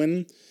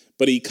genuine,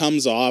 but he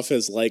comes off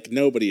as like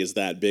nobody is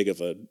that big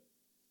of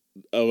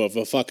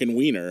a fucking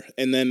wiener.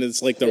 And then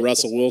it's like the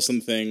Russell Wilson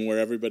thing where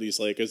everybody's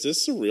like, is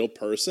this a real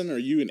person? Are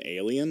you an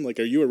alien? Like,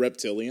 are you a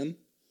reptilian?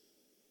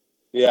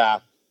 Yeah.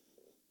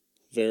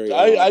 Very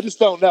I just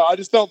don't know. I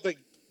just don't think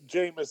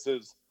Jameis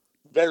is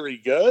very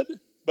good,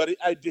 but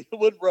I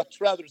would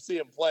much rather see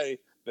him play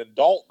than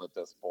Dalton at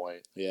this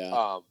point.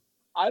 Yeah.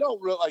 I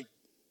don't really like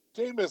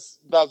Jameis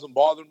doesn't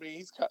bother me.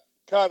 He's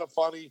kind of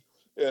funny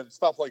and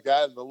stuff like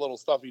that, and the little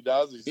stuff he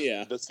does.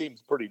 That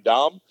seems pretty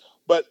dumb,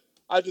 but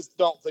I just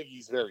don't think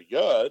he's very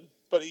good.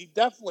 But he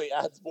definitely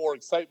adds more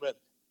excitement,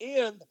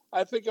 and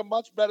I think a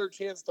much better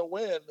chance to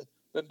win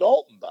than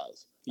Dalton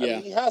does. I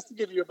mean, he has to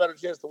give you a better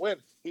chance to win.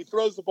 He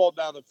throws the ball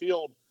down the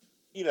field,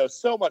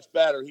 so much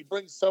better. He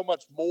brings so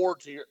much more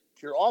to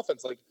your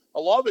offense. Like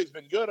Olave's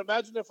been good.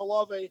 Imagine if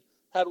Olave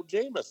had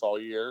Jameis all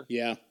year.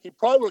 Yeah. He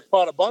probably would have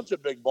caught a bunch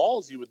of big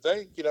balls, you would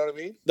think. You know what I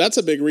mean? That's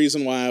a big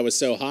reason why I was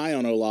so high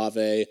on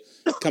Olave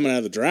coming out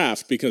of the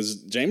draft,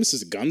 because Jameis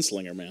is a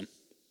gunslinger, man.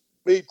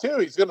 Me too.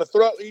 He's going to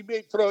throw. He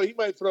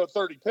might throw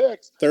 30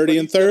 picks. 30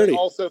 and 30.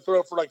 Also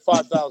throw for like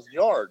 5,000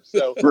 yards.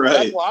 So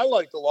that's why I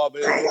like the Olave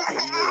this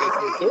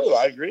year too.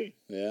 I agree.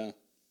 Yeah.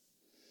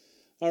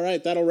 All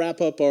right, that'll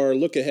wrap up our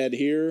look ahead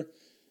here,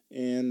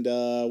 and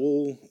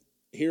we'll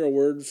hear a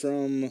word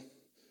from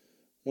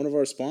one of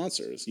our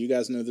sponsors. You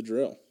guys know the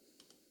drill.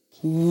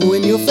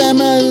 When your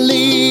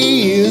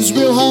family is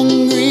real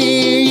hungry,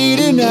 eat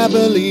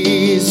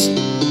Annapolis.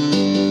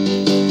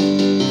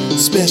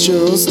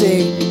 Special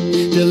steak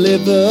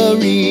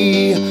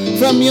delivery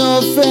from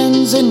your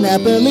friends in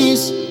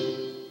Annapolis.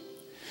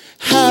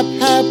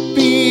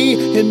 Happy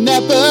in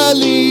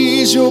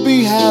Annapolis, you'll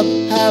be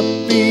happy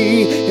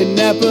in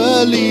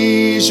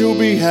Annapolis, you'll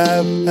be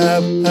happy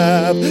in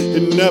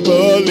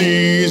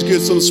Annapolis. Get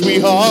some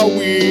sweetheart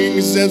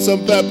wings and some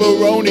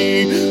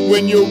pepperoni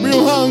when you're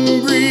real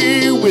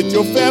hungry with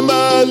your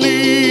family.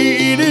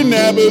 Eat in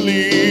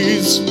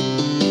Annapolis.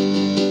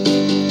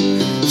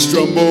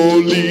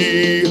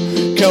 Stromboli,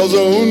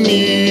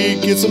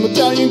 calzone, get some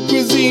Italian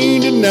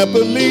cuisine in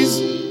Annapolis.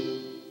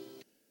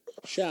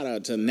 Shout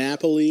out to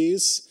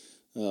Napoli's.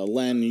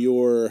 Len,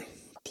 your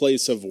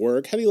place of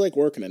work. How do you like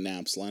working at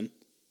Naps, Len?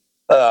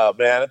 Oh,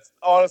 man, it's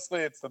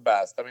the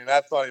best. I mean,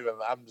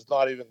 I'm just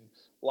not even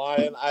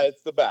lying.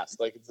 It's the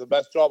best. Like, it's the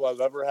best job I've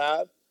ever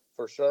had,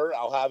 for sure.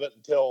 I'll have it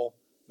until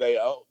they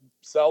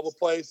sell the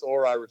place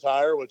or I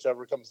retire,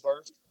 whichever comes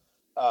first.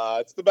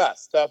 It's the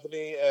best.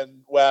 Stephanie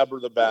and Webb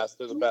are the best.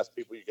 They're the best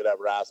people you could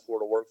ever ask for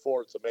to work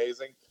for. It's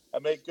amazing. I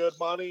make good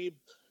money.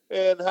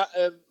 And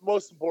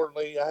most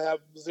importantly, I have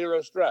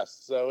zero stress.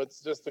 So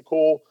it's just a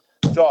cool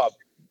job.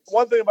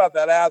 One thing about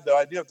that ad, though,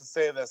 I do have to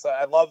say this.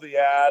 I love the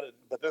ad,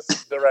 but this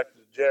is directed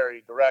to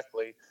Jerry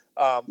directly.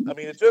 I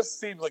mean, it just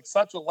seems like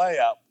such a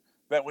layup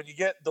that when you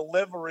get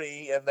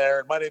delivery in there,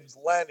 and my name's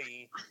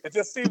Lenny, it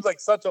just seems like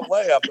such a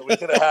layup that we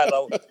could have had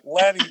a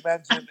Lenny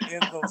mentioned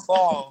in the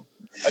song.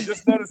 I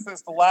just noticed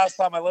this the last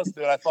time I listened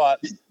to it. I thought,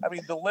 I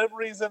mean,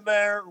 delivery's in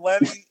there,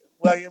 Lenny,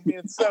 like, I mean,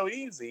 it's so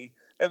easy.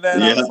 And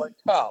then I was like,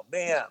 oh,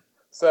 man.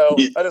 So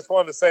I just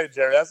wanted to say,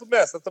 Jerry, that's a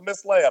miss. That's a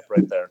missed layup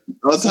right there.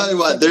 I'll tell you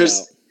what,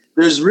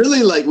 there's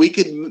really, like, we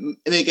could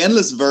make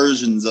endless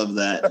versions of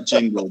that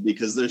jingle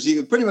because you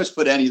can pretty much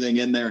put anything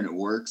in there and it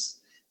works.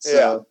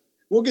 So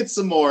we'll get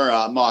some more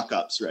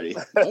mock-ups ready.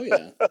 Oh,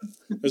 yeah.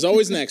 There's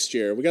always next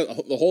year. We got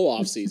the whole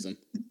off season.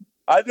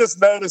 I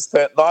just noticed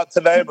it, not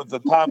today, but the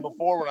time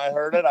before when I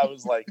heard it, I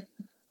was like,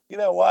 you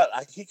know what?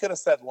 He could have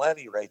said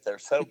Lenny right there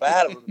so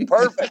bad. It would be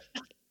perfect.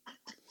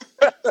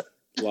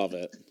 Love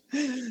it.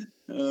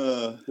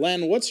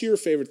 Len, what's your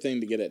favorite thing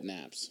to get at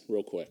Naps,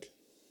 real quick?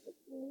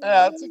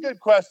 Yeah, that's a good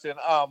question.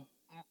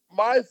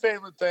 My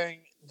favorite thing,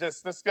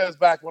 this goes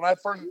back when I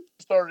first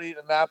started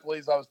eating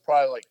Annapolis. I was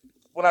probably like,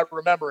 when I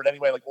remember it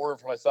anyway, like ordering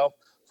for myself,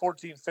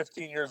 14,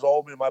 15 years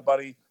old. Me and my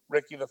buddy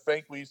Ricky the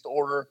Fink, we used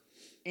to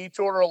each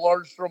order a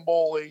large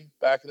stromboli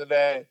back in the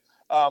day.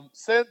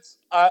 Since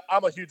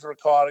I'm a huge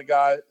ricotta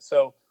guy,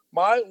 so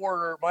my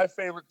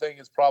favorite thing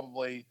is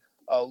probably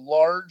a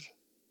large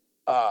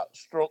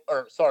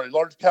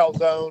large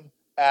calzone,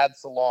 add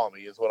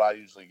salami is what I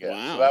usually get.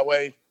 Wow. So that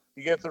way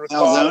you get the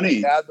ricotta,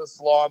 you add the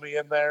salami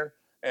in there,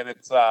 and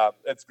it's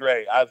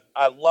great.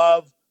 I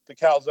love the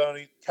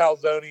calzones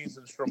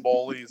and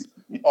strombolis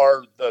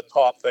are the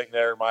top thing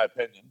there in my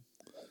opinion.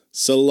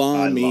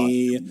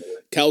 Salami,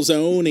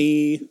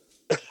 calzone.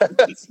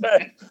 That's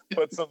right.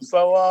 Put some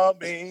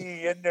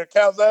salami in your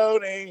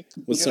calzone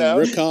with some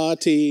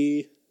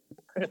ricotta.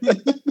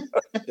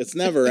 It's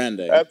never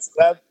ending. That's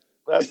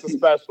a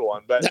special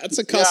one, but that's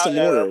a custom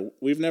order.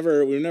 We've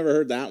never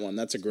heard that one.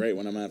 That's a great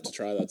one. I'm gonna have to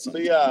try that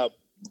sometime.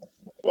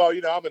 Well,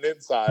 I'm an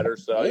insider,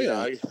 so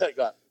I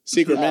got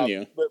secret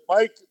menu. But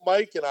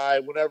Mike and I,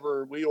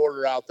 whenever we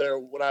order out there,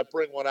 when I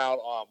bring one out,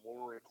 when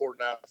we're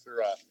recording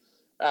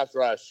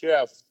after our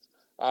shift,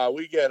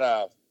 we get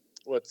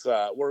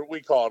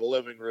we call it a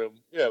living room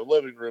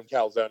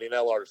calzone, an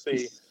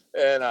LRC,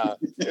 and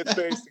it's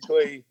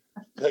basically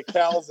the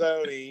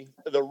calzone,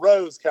 the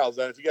rose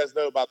calzone. If you guys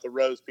know about the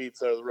rose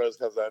pizza or the rose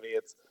calzone,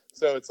 it's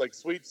like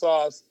sweet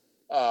sauce,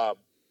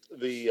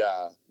 the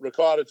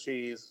ricotta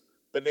cheese,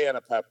 banana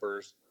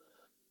peppers,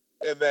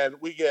 and then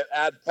we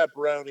add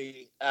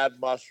pepperoni, add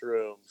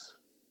mushrooms,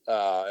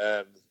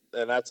 and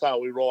that's how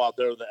we roll out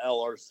there the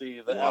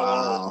LRC,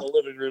 the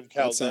living room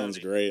calzone. That sounds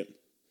great.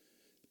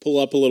 Pull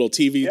up a little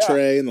TV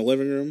tray in the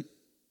living room.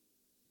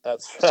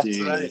 That's right.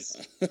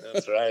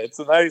 That's right. It's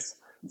a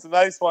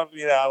nice one.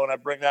 When I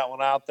bring that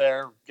one out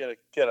there,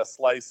 get a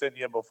slice in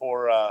you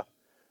before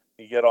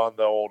you get on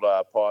the old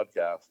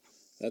podcast.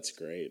 That's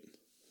great.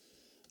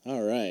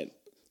 All right.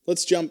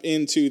 Let's jump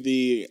into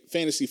the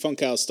Fantasy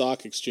Funkhaus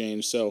Stock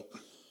Exchange. So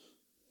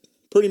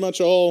pretty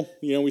much all,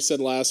 we said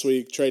last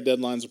week, trade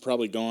deadlines are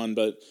probably gone,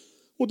 but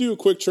we'll do a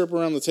quick trip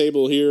around the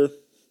table here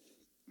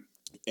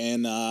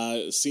and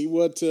see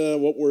what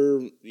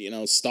we're,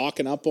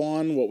 stocking up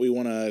on, what we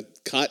want to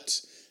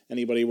cut,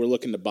 anybody we're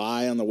looking to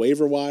buy on the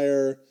waiver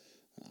wire,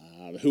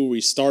 who are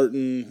we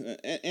starting,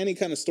 any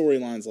kind of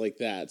storylines like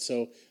that.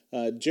 So,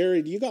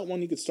 Jerry, do you got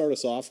one you could start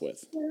us off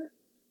with?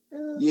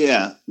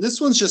 Yeah,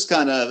 this one's just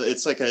kind of,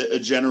 it's like a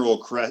general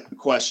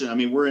question. I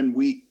mean, we're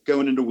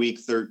going into week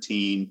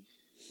 13.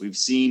 We've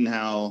seen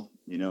how,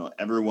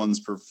 everyone's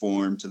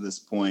performed to this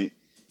point.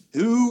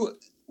 Who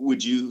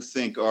would you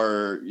think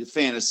are,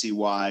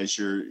 fantasy-wise,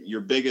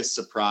 your biggest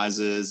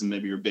surprises and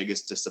maybe your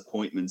biggest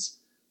disappointments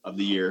of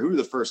the year? Who are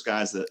the first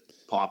guys that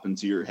pop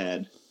into your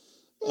head?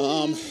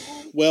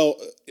 Well,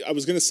 I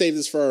was going to save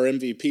this for our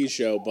MVP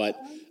show, but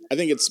I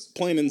think it's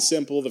plain and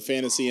simple. The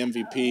fantasy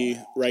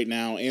MVP right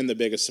now and the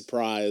biggest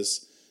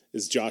surprise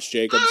is Josh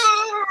Jacobs.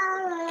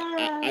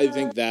 I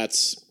think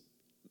that's,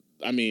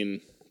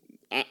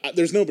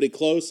 there's nobody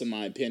close in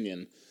my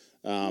opinion.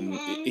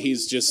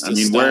 He's just,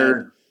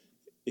 where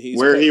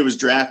he was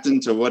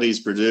drafted to what he's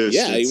produced.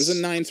 Yeah, he was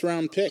a 9th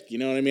round pick. You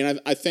know what I mean?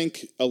 I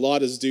think a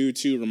lot is due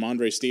to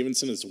Ramondre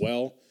Stevenson as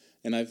well.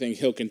 And I think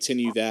he'll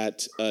continue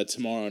that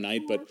tomorrow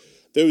night. But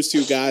those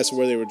two guys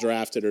where they were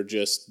drafted are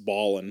just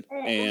balling.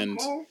 And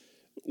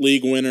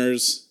league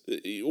winners,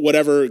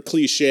 whatever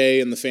cliche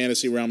in the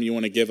fantasy realm you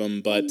want to give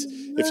them. But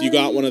if you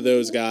got one of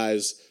those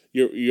guys,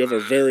 you have a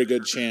very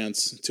good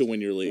chance to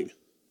win your league.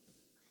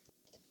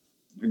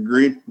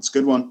 Agreed. It's a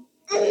good one.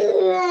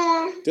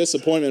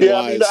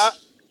 Disappointment-wise,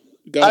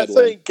 go ahead, I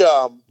think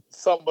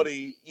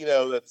somebody,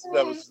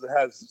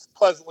 has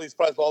pleasantly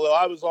surprised. Although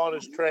I was on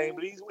his train,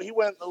 but he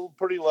went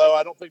pretty low.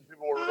 I don't think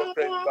people were real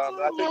crazy about him.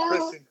 I think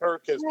Christian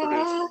Kirk has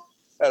produced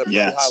at a pretty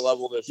high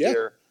level this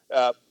year,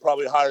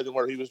 probably higher than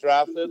where he was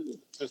drafted.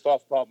 Just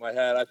off the top of my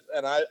head,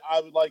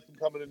 I would like him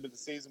coming into the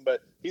season,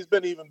 but he's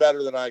been even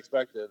better than I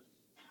expected.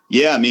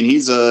 Yeah, I mean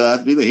he's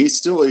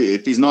still,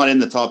 if he's not in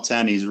the top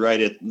 10, he's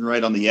right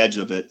on the edge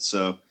of it.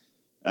 So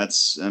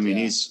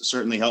he's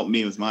certainly helped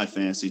me with my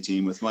fantasy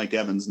team with Mike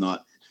Evans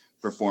not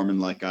performing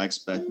like I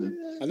expected.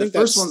 I think the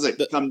first ones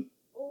that come.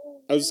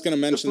 I was going to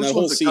mention that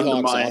whole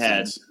Seahawks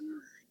offense.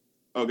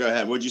 Oh, go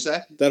ahead. What'd you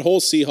say? That whole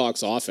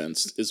Seahawks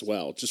offense as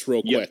well. Just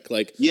real quick,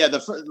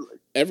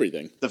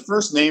 everything. The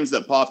first names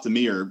that pop to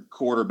me are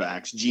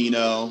quarterbacks.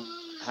 Geno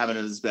having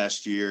his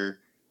best year.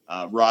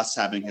 Russ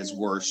having his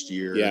worst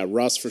year. Yeah,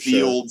 Russ for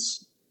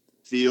Fields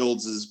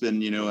has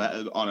been,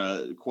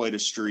 on quite a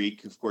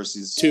streak. Of course,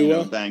 he's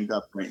banged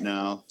up right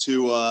now.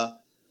 Tua,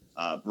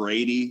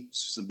 Brady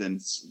has been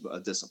a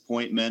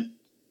disappointment.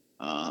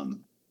 And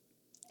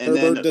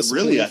Herbert then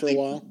really, I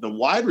think the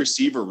wide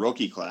receiver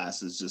rookie class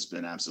has just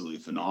been absolutely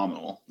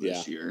phenomenal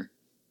this year.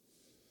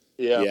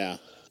 Yeah.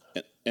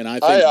 And I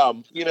think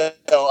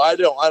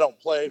I don't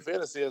play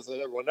fantasy as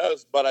everyone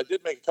knows, but I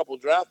did make a couple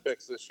of draft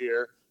picks this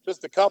year,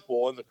 just a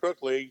couple in the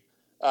Crook League.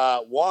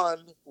 One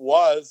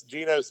was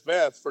Geno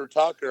Smith for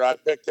Tucker. I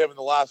picked him in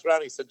the last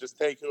round. He said, just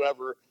take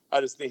whoever. I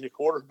just need a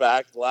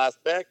quarterback. The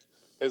last pick,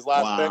 his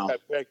last pick, I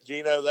picked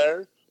Geno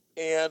there.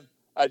 And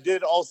I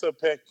did also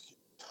pick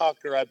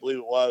Tucker, I believe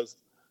it was,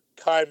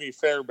 Kymie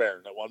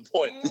Fairbairn at one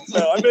point.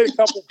 So I made a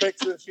couple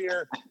picks this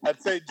year.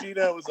 I'd say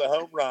Geno was a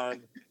home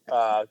run.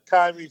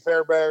 Kymie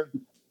Fairbairn,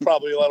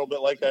 probably a little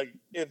bit like an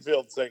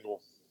infield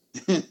single.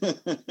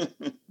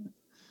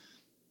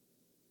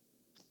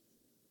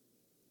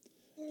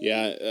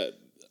 Yeah,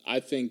 I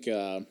think,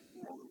 I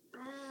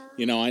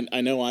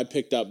know I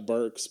picked up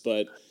Burks,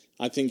 but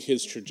I think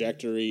his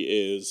trajectory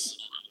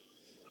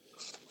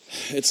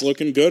it's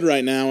looking good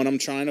right now, and I'm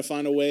trying to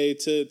find a way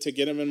to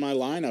get him in my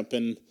lineup,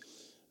 and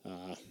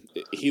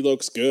he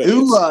looks good.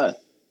 Let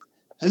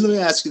me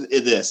ask you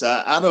this.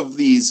 Out of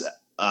these,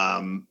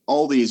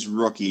 all these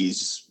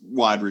rookies,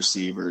 wide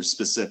receivers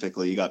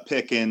specifically, you got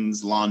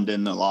Pickens,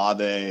 London,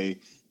 Olave,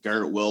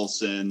 Garrett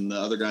Wilson, the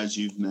other guys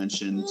you've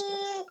mentioned.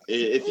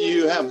 If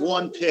you have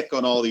one pick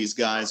on all these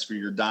guys for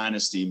your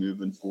dynasty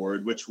moving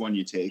forward, which one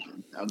you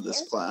taking out of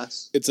this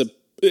class?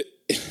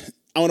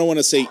 I don't want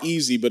to say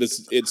easy, but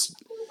it's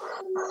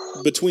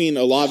between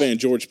Olave and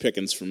George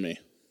Pickens for me.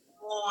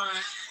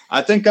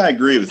 I think I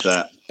agree with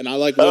that. And I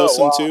like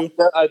Wilson too.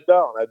 I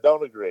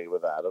don't agree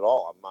with that at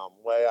all.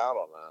 I'm way out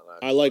on that.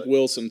 Actually. I like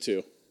Wilson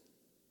too.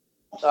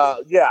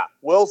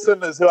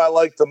 Wilson is who I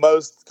like the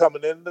most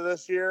coming into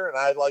this year, and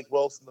I like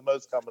Wilson the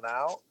most coming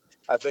out.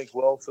 I think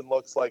Wilson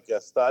looks like a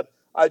stud.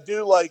 I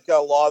do like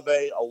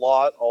Olave a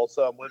lot.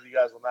 Also, I'm with you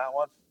guys on that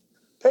one.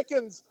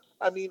 Pickens,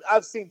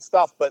 I've seen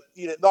stuff, but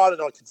not on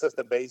a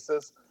consistent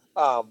basis.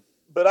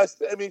 But I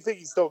think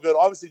he's still good.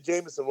 Obviously,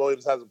 Jameson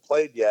Williams hasn't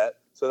played yet,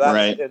 so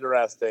that's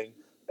interesting.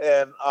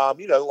 And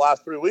the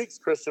last 3 weeks,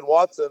 Christian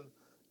Watson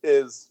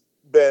has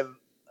been.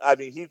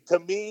 To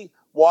me,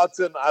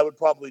 Watson, I would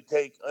probably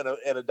take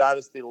in a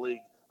dynasty league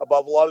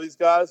above a lot of these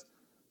guys,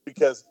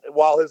 because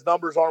while his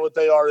numbers aren't what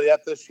they are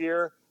yet this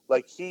year,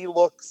 like he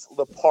looks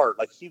the part.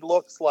 Like he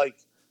looks like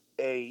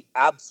a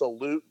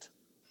absolute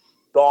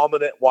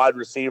dominant wide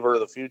receiver of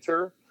the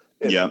future.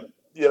 And,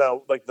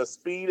 like the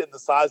speed and the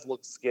size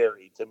looks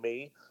scary to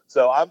me.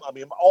 So I'm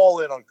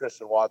all in on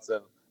Christian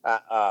Watson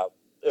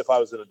if I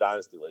was in a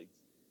dynasty league.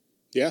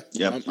 Yeah,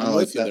 I'm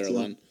with you there,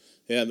 Len.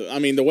 Yeah,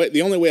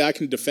 the only way I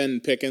can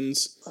defend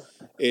Pickens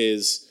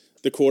is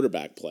the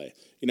quarterback play.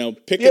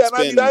 Pickens. Yeah,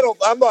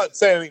 I'm not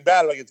saying anything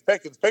bad against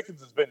Pickens.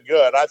 Pickens has been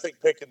good. I think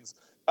Pickens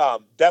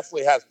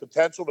definitely has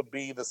potential to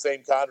be the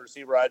same kind of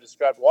receiver I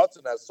described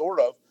Watson as, sort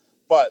of.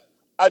 But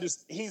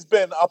he's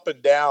been up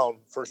and down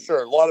for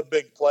sure. A lot of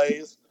big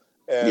plays.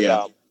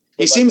 And,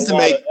 he seems to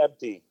make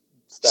empty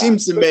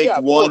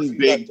stats. One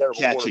big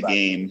catch a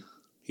game.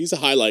 He's a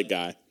highlight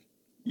guy.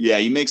 Yeah,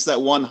 he makes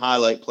that one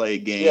highlight play a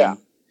game. Yeah.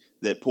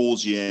 that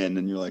pulls you in,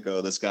 and you're like,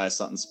 oh, this guy's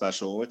something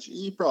special, which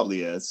he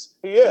probably is.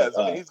 He is.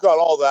 I mean, he's got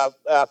all that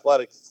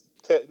athletics,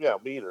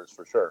 meters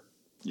for sure.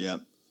 Yeah.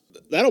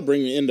 That'll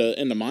bring me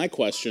into my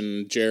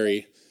question,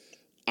 Jerry.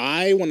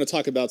 I want to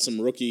talk about some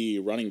rookie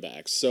running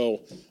backs.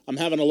 So I'm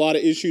having a lot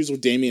of issues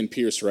with Dameon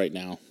Pierce right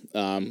now.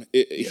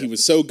 He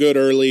was so good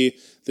early.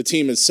 The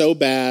team is so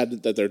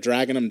bad that they're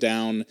dragging him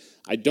down.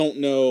 I don't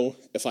know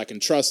if I can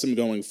trust him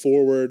going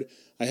forward.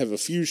 I have a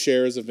few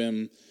shares of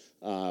him.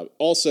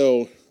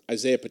 Also,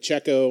 Isaiah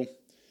Pacheco.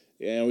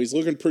 He's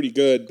looking pretty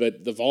good,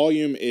 but the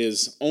volume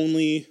is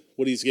only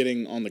what he's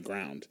getting on the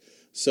ground.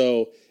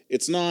 So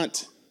it's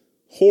not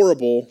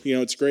horrible.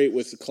 It's great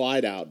with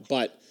Clyde out,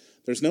 but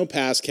there's no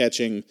pass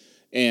catching,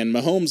 and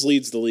Mahomes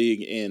leads the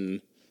league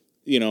in,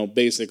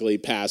 basically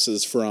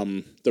passes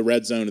from the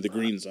red zone to the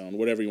green zone,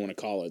 whatever you want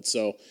to call it.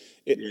 So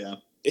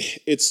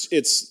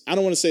it's I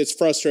don't want to say it's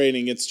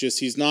frustrating. It's just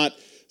he's not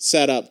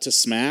set up to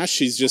smash.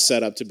 He's just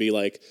set up to be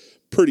like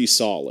pretty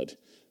solid,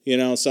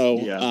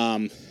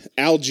 So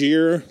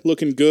Algier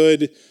looking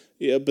good,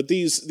 but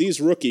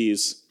these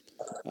rookies,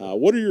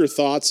 what are your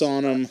thoughts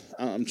on them?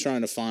 I'm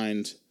trying to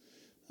find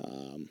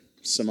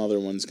some other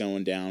ones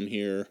going down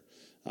here.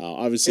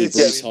 Obviously,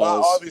 Breece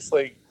Hall.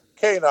 Obviously,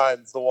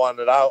 K9's the one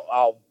that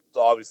I'll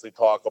obviously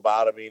talk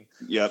about. I mean,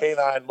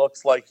 K9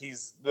 looks like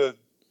he's the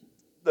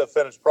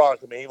finished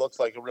product. I mean, he looks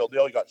like a real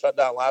deal. He got shut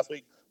down last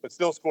week, but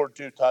still scored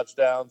 2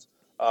 touchdowns.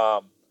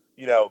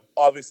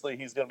 Obviously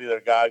he's going to be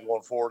their guy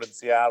going forward in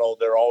Seattle.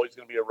 They're always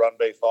going to be a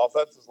run-based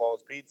offense as long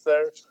as Pete's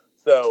there.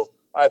 So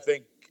I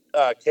think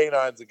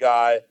K9's a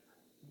guy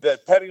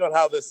that, depending on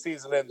how this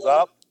season ends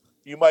up,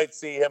 you might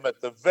see him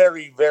at the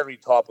very, very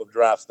top of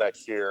drafts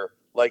next year.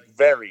 Like,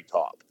 very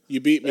top. You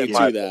beat me to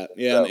that.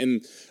 Yeah, so.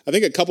 And I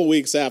think a couple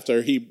weeks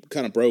after he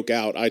kind of broke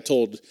out, I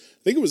think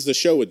it was the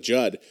show with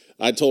Judd,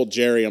 I told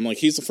Jerry, I'm like,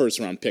 he's the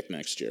first-round pick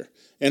next year.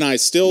 And I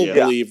still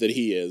believe that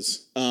he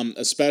is,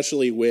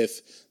 especially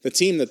with the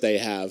team that they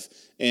have.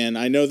 And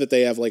I know that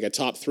they have, like, a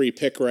top 3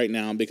 pick right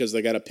now because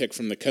they got a pick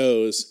from the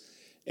Coes.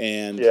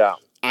 And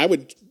I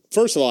would,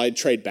 first of all, I'd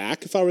trade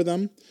back if I were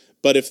them.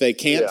 But if they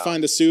can't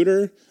find a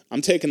suitor,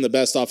 I'm taking the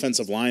best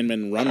offensive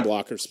lineman, run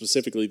blocker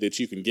specifically that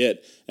you can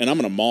get, and I'm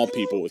going to maul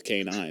people with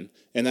K9.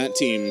 And that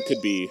team could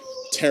be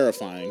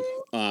terrifying.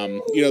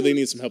 They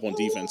need some help on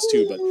defense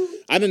too, but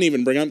I didn't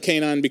even bring up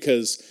K9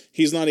 because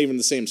he's not even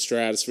the same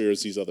stratosphere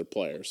as these other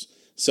players.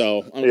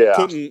 So I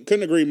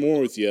couldn't agree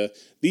more with you.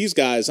 These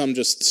guys I'm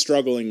just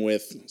struggling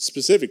with,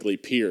 specifically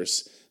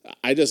Pierce.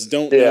 I just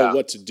don't know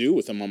what to do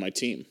with him on my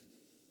team.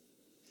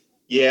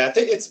 Yeah, I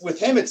think with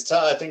him, it's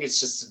tough. I think it's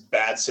just a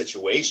bad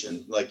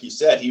situation. Like you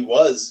said,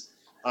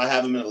 I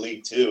have him in the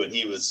league too, and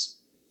he was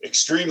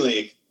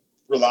extremely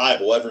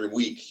reliable every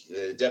week.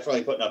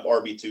 Definitely putting up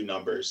RB2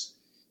 numbers,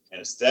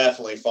 and it's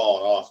definitely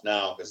falling off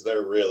now because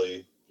they're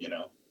really,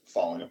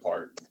 falling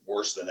apart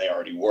worse than they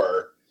already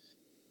were.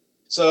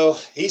 So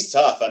he's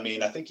tough. I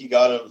mean, I think you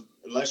got to,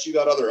 unless you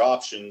got other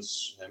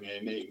options, I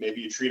mean,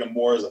 maybe you treat him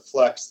more as a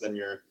flex than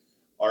your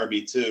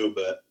RB2,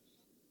 but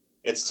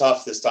it's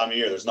tough this time of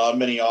year. There's not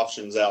many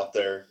options out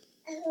there.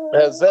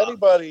 Has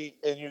anybody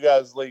in you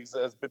guys' leagues,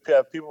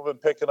 have people been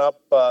picking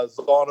up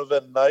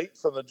Zonovan Knight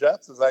from the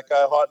Jets? Is that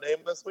guy a hot name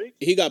this week?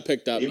 He got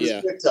picked up, He was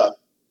picked up.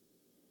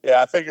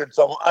 Yeah, I figured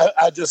someone.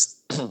 I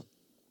just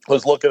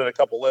was looking at a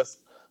couple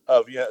lists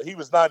of, he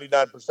was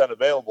 99%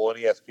 available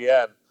in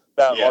ESPN.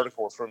 That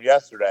article was from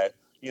yesterday,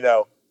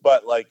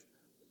 but like,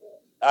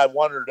 I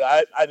wondered,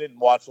 I didn't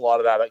watch a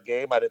lot of that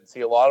game. I didn't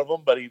see a lot of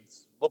them, but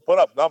he's put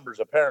up numbers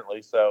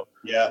apparently. So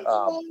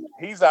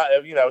he's out.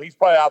 He's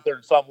probably out there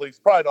in some leagues.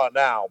 Probably not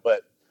now,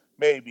 but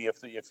maybe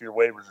if your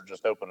waivers are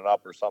just opening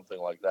up or something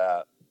like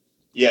that.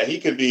 Yeah, he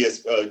could be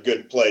a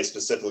good play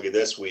specifically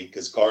this week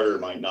because Carter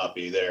might not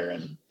be there,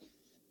 and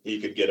he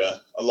could get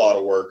a lot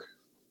of work.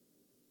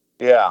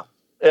 Yeah,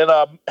 and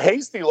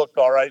Hasty looked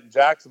all right in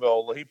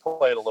Jacksonville. He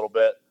played a little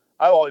bit.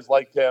 I always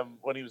liked him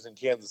when he was in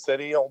Kansas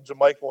City. Old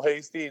Jermichael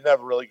Hasty, he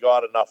never really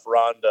got enough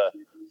run to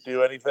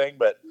do anything,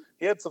 but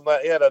he had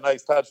a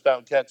nice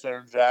touchdown catch there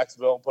in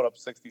Jacksonville and put up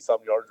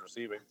 60-something yards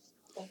receiving.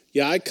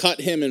 Yeah, I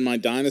cut him in my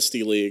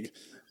Dynasty League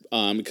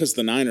because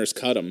the Niners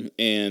cut him.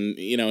 And,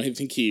 I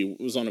think he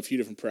was on a few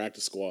different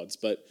practice squads.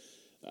 But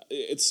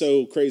it's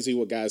so crazy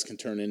what guys can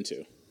turn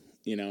into.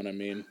 You know what I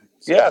mean?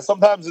 So. Yeah,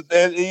 sometimes,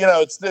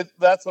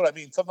 that's what I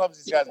mean.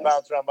 Sometimes these guys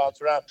bounce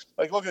around.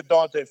 Like, look at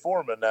Dante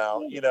Foreman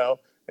now,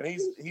 and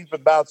he's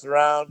been bouncing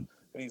around.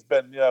 And he's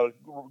been,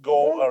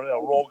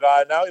 role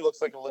guy. Now he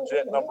looks like a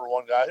legit number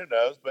 1 guy. Who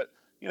knows? But,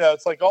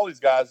 it's like all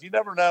these guys. You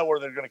never know where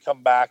they're going to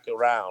come back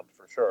around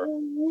for sure.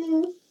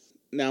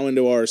 Now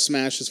into our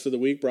smashes for the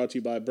week, brought to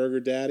you by Burger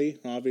Daddy,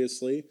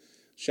 obviously.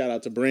 Shout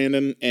out to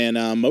Brandon and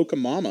Mocha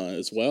Mama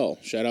as well.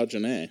 Shout out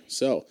Janae.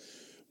 So,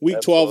 week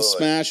 12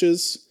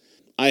 smashes.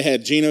 I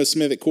had Geno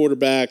Smith at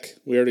quarterback.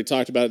 We already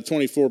talked about it.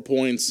 24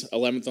 points,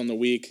 11th on the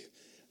week.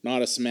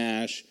 Not a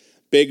smash.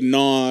 Big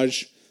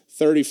Naj,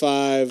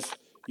 35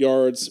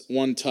 yards,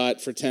 1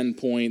 tut for 10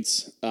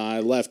 points.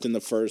 Left in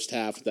the first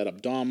half with that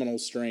abdominal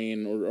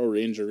strain or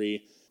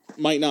injury.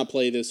 Might not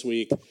play this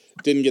week.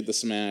 Didn't get the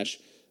smash.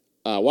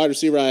 Wide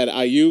receiver, I had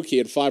Ayuk. He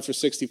had 5 for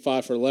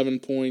 65 for 11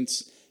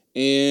 points.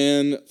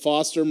 And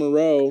Foster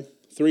Moreau,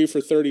 3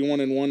 for 31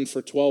 and 1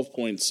 for 12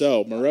 points.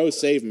 So Moreau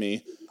saved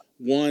me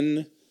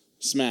 1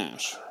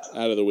 smash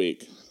out of the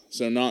week.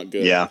 So not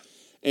good. Yeah.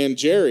 And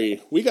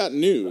Jerry, we got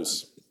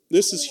news.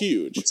 This is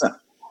huge. What's that?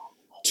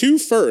 2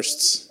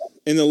 firsts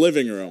in the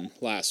living room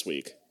last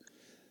week.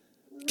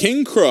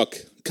 King Crook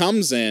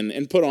comes in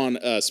and put on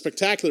a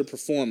spectacular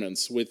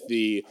performance with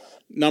the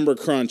number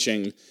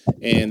crunching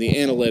and the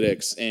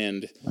analytics,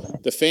 and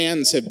the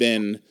fans have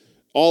been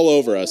all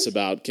over us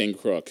about King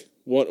Crook.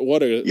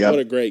 What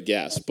a great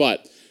guess.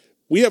 But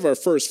we have our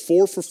first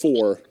 4 for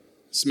 4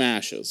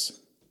 smashes.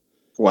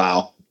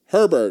 Wow.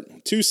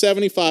 Herbert,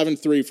 275 and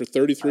 3 for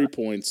 33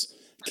 points.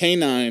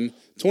 K9,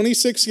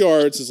 26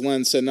 yards, as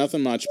Len said,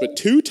 nothing much, but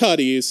 2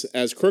 tutties,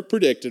 as Crook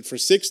predicted, for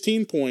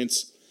 16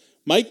 points.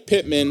 Mike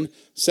Pittman,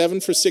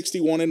 7 for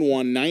 61 and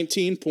 1,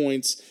 19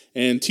 points.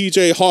 And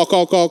TJ Hawk,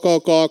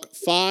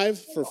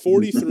 5 for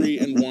 43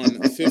 and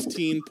 1,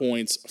 15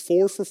 points.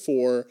 4 for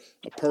 4,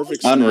 a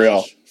perfect smash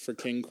Unreal for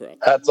King Crook.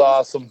 That's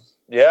awesome.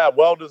 Yeah,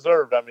 well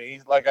deserved. I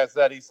mean, like I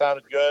said, he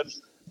sounded good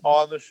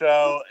on the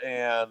show,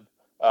 and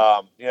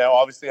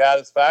obviously had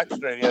his facts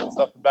straight. He had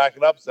stuff to back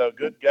it up. So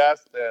good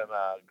guest and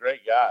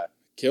great guy.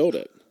 Killed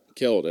it.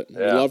 Yeah.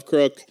 We love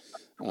Crook.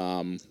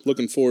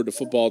 Looking forward to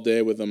football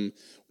day with him.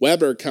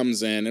 Weber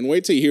comes in, and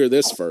wait till you hear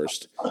this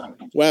first.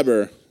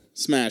 Weber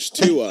smashed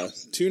Tua,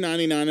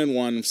 299 and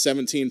 1,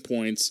 17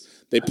 points.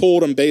 They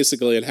pulled him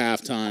basically at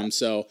halftime,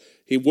 so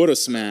he would have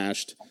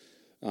smashed.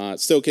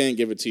 Still can't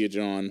give it to you,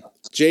 John.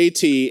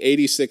 JT,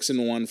 86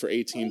 and 1 for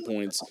 18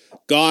 points.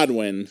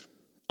 Godwin,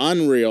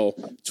 unreal,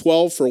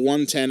 12 for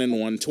 110 and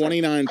 1,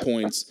 29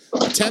 points.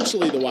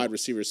 Potentially the wide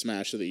receiver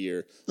smash of the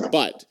year,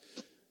 but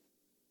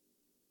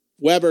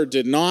Weber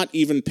did not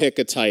even pick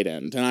a tight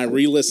end, and I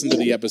re-listened to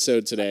the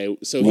episode today.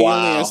 So he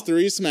only has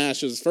 3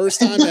 smashes. First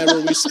time ever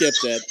we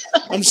skipped it.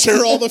 I'm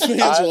sure all the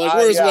fans were like,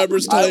 where's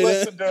Weber's tight end? I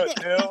listened to it,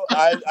 too.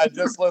 I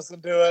just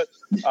listened to it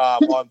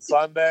on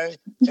Sunday,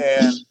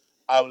 and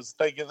I was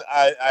thinking,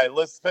 I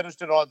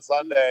finished it on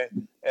Sunday,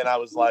 and I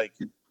was like,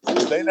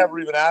 they never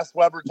even asked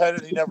Weber tight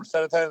end. He never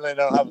said a tight end. They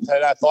don't have a tight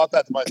end. I thought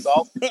that to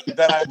myself.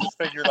 Then I just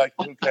figured, like,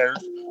 who cares?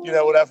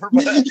 Whatever.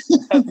 But,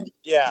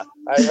 yeah,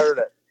 I heard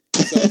it.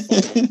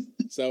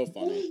 So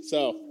funny.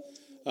 So,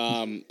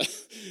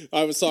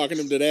 I was talking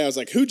to him today. I was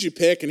like, who'd you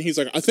pick? And he's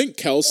like, I think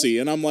Kelsey.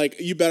 And I'm like,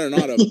 you better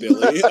not have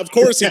Billy. Of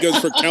course he goes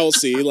for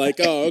Kelsey. Like,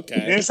 oh,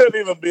 okay. You shouldn't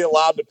even be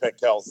allowed to pick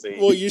Kelsey.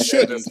 Well, you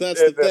shouldn't. That's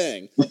the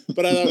thing.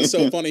 But I thought it was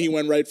so funny. He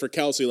went right for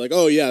Kelsey. Like,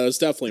 oh, yeah, that's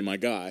definitely my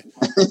guy.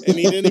 And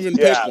he didn't even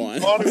pick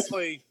one.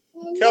 Honestly,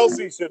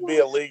 Kelsey should be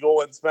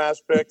illegal in smash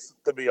picks,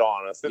 to be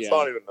honest. It's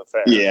not even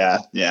fair. Yeah.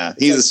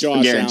 He's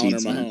like a guaranteed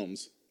Josh Allen or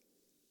Mahomes.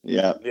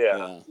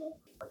 Yeah.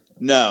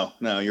 No,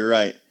 you're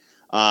right.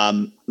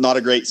 Not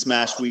a great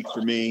smash week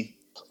for me.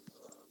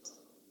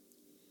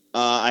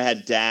 I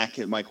had Dak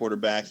at my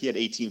quarterback. He had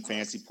 18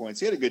 fantasy points.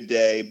 He had a good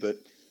day, but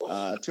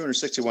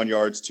 261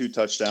 yards, 2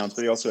 touchdowns,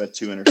 but he also had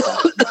 2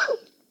 interceptions.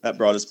 That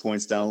brought his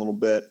points down a little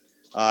bit.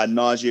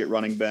 Najee at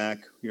running back.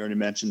 We already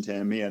mentioned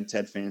him. He had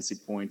 10 fantasy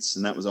points,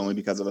 and that was only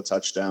because of a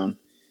touchdown,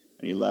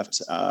 and he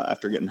left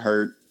after getting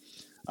hurt.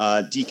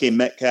 DK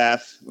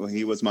Metcalf,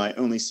 he was my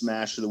only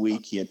smash of the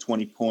week. He had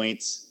 20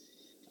 points.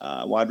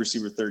 Wide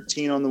receiver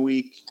 13 on the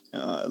week,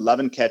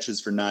 11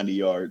 catches for 90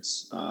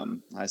 yards.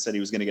 I said he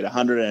was going to get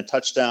 100 and a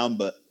touchdown,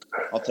 but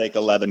I'll take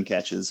 11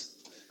 catches.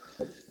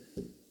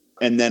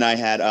 And then I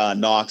had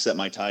Knox at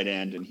my tight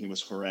end, and he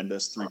was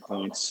horrendous. 3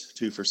 points,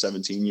 2 for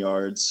 17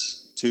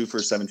 yards.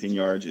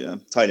 Yeah,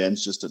 tight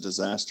end's just a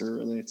disaster,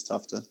 really. It's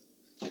tough to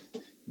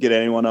get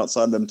anyone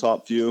outside them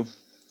top few.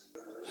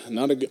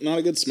 Not a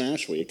good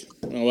smash week.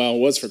 Well, it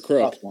was for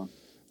Crook.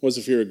 Was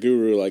if you're a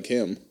guru like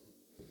him.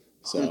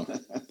 So,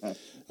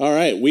 all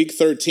right, week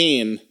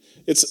 13.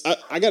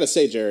 I got to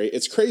say, Jerry,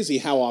 it's crazy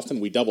how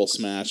often we double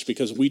smash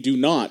because we do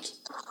not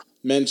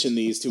mention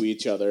these to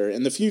each other.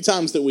 And the few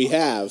times that we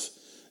have,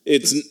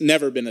 it's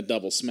never been a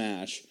double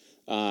smash.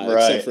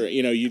 Right. Except for,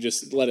 you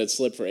just let it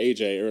slip for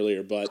AJ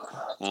earlier. But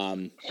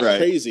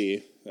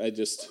crazy.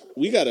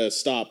 We got to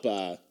stop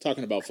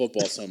talking about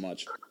football so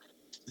much.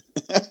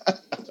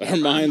 Our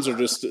minds are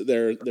just,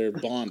 they're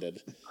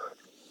bonded.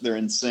 They're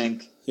in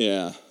sync.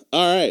 Yeah.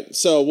 All right,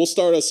 so we'll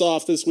start us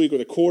off this week with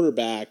a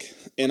quarterback,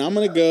 and I'm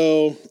going to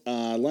go,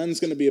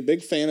 Len's going to be a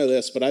big fan of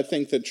this, but I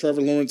think that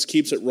Trevor Lawrence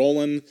keeps it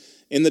rolling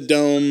in the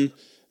Dome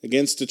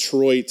against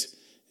Detroit,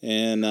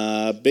 and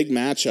big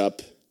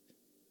matchup,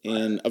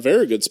 and a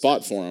very good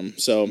spot for him.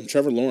 So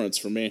Trevor Lawrence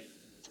for me.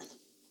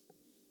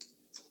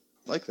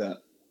 Like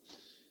that.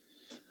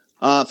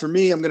 For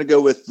me, I'm going to go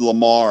with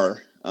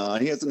Lamar.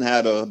 He hasn't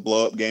had a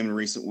blow-up game in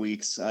recent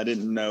weeks. I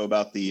didn't know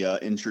about the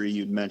injury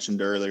you'd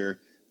mentioned earlier.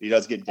 He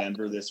does get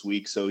Denver this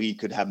week, so he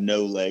could have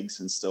no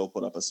legs and still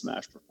put up a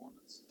smash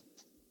performance.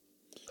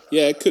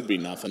 Yeah, it could be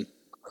nothing.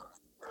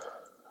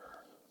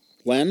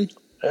 Len?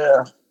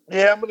 Yeah,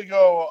 I'm gonna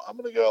go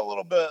a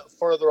little bit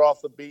further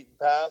off the beaten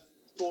path,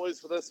 boys,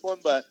 for this one,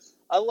 but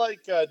I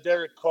like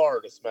Derek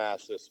Carr to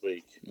smash this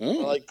week.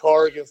 Oh. I like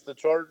Carr against the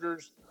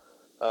Chargers.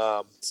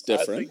 It's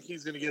different. I think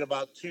he's going to get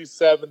about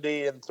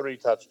 270 and 3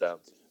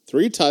 touchdowns.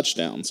 3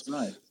 touchdowns.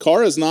 Right.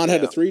 Carr has not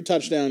had a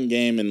 3-touchdown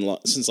game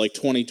since like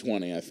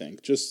 2020, I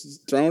think.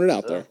 Just throwing it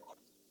out there.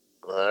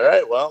 All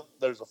right. Well,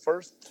 there's a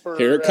first for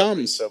Here it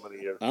comes. so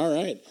many years. All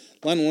right.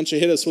 Len, why don't you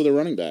hit us with a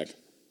running back?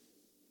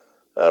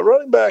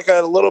 Running back, I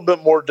had a little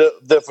bit more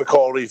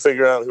difficulty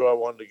figuring out who I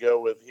wanted to go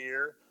with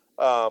here.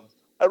 I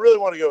really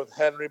want to go with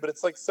Henry, but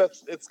it's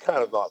it's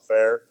kind of not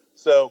fair.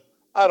 So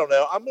I don't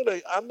know. I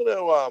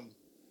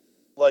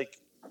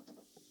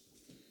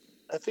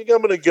think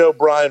I'm gonna go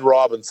Brian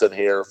Robinson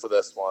here for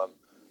this one.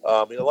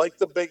 Like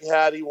the big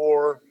hat he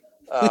wore.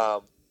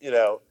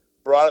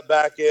 Brought it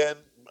back in,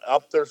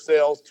 up their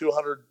sales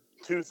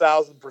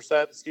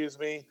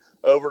 2,000%,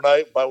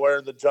 overnight by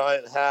wearing the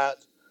giant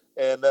hat.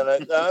 And then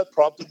it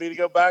prompted me to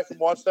go back and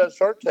watch that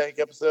Shark Tank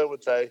episode,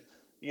 which I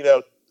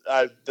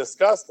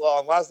discussed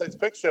on last night's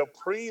pick show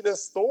pre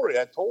this story.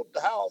 I told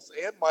House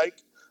and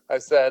Mike, I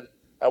said,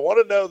 I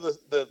want to know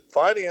the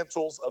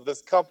financials of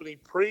this company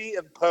pre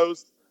and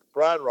post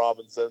Brian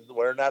Robinson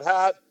wearing that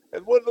hat.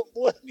 And wouldn't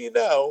you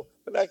know,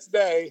 the next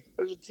day,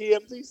 there's a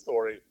TMZ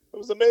story. It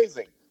was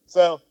amazing.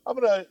 So I'm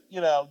going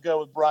to, go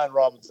with Brian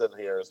Robinson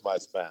here as my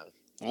smash.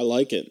 I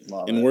like it.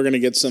 We're going to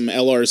get some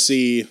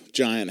LRC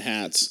giant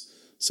hats.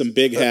 Some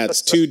big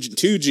hats, two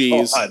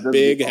Gs,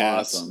 big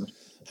hats. Awesome.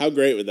 How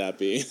great would that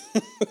be?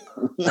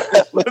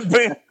 It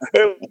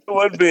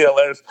would be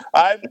hilarious.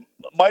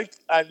 Mike,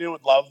 I knew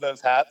would love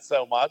those hats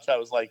so much. I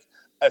was like,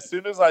 as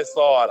soon as I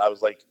saw it, I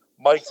was like,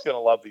 Mike's going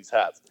to love these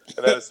hats.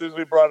 And then as soon as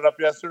we brought it up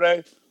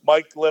yesterday,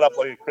 Mike lit up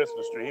like a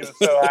Christmas tree. He was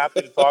so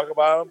happy to talk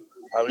about them.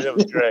 I mean, it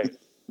was great.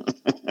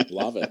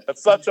 Love it.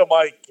 It's such a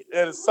Mike.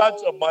 It is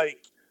such a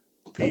Mike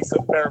piece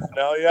of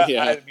paraphernalia.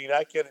 Yeah. I mean,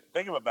 I can't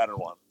think of a better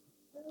one.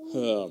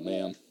 Oh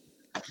man,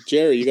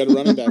 Jerry, you got a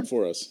running back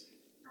for us?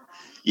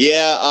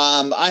 Yeah,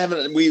 I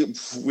haven't.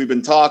 We've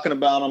been talking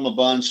about them a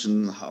bunch,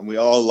 and we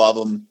all love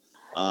them.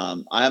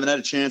 I haven't had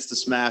a chance to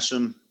smash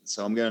them,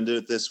 so I'm going to do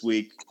it this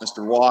week.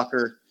 Mr.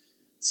 Walker,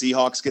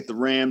 Seahawks get the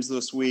Rams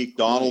this week.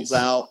 Donald's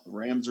out. The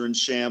Rams are in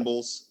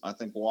shambles. I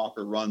think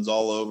Walker runs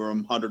all over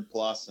them,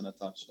 100+ and a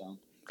touchdown.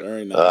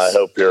 Very nice. I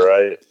hope you're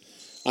right.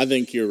 I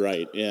think you're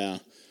right. Yeah,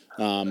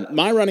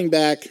 my running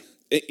back.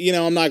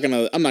 I'm not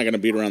gonna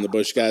beat around the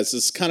bush, guys.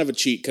 It's kind of a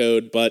cheat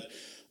code, but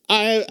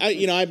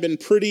I've been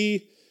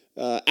pretty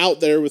out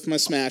there with my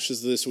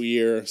smashes this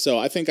year, so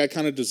I think I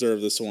kind of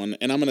deserve this one.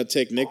 And I'm gonna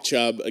take Nick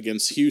Chubb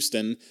against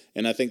Houston,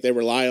 and I think they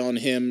rely on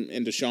him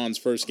in Deshaun's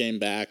first game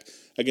back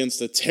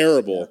against a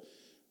terrible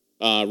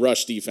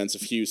rush defense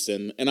of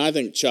Houston, and I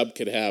think Chubb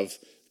could have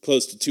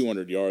close to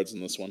 200 yards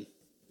in this one.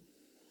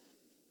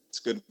 It's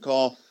a good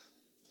call.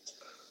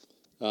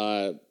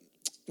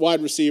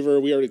 Wide receiver,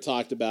 we already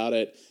talked about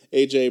it.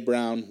 A.J.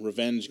 Brown,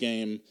 revenge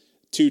game,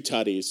 2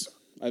 tutties.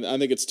 I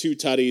think it's 2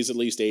 tutties, at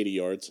least 80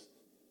 yards.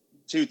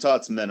 2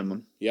 tuts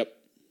minimum. Yep.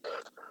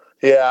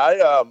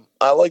 Yeah,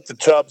 I like the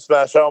Chubb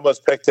smash. I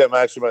almost picked him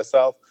actually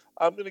myself.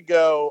 I'm going to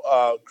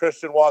go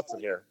Christian Watson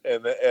here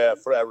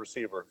for that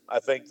receiver. I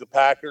think the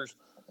Packers,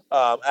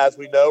 as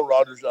we know,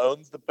 Rodgers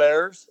owns the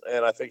Bears,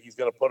 and I think he's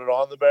going to put it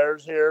on the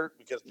Bears here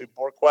because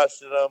people are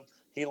questioning him.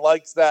 He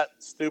likes that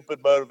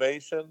stupid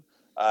motivation.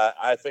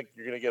 I think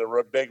you're going to get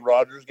a big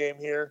Rodgers game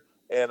here,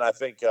 and I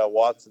think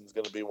Watson's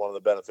going to be one of the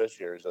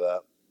beneficiaries of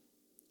that.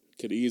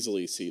 Could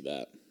easily see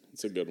that.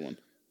 It's a good one.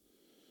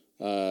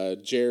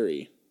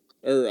 Jerry.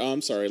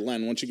 I'm sorry,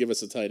 Len, why don't you give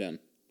us a tight end?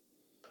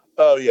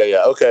 Oh,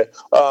 yeah. Okay.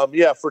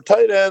 For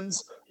tight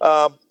ends,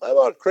 I'm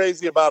not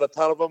crazy about a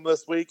ton of them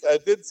this week. I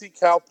did see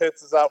Cal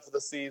Pitts is out for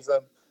the season.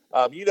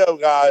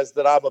 Guys,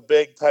 that I'm a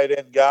big tight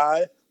end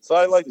guy, so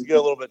I like to go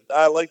a little bit.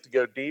 I like to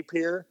go deep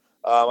here.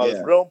 I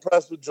was real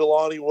impressed with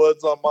Jelani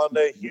Woods on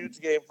Monday. Huge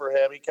game for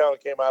him. He kind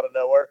of came out of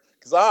nowhere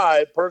because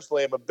I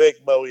personally am a big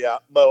Mo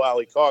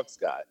Alley Cox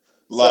guy.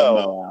 Love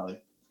Mo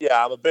Alley.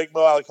 Yeah, I'm a big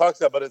Mo Alley Cox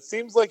guy, but it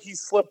seems like he's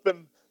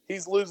slipping.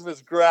 He's losing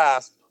his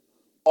grasp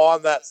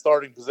on that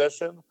starting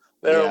position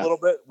there a little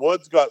bit.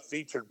 Woods got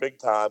featured big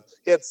time.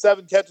 He had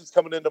 7 catches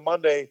coming into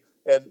Monday,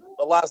 and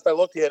the last I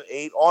looked, he had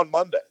 8 on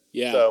Monday.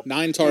 Yeah, so,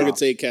 9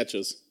 targets, 8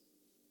 catches.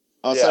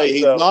 I'll tell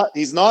you,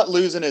 he's not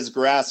losing his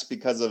grasp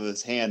because of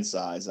his hand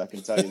size. I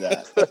can tell you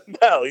that.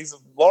 No, he's a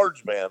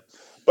large man.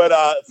 But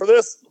for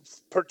this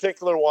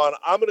particular one,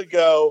 I'm going to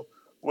go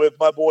with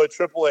my boy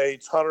Triple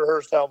H, Hunter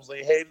Hurst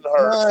Helmsley, Hayden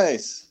Hurst.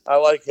 Nice. I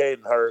like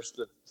Hayden Hurst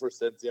for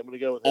Cincy. I'm going to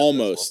go with him.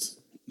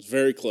 Almost.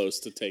 Very close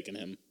to taking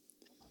him.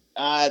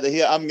 I'm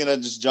going to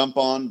just jump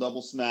on,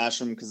 double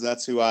smash him because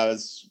that's who I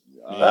was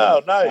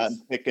nice.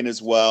 Picking as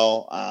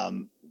well.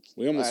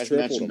 We almost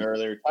tripled mentioned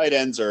earlier, tight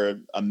ends are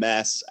a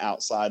mess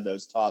outside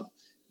those top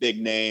big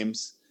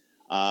names.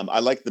 I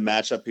like the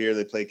matchup here.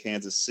 They play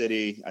Kansas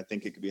City. I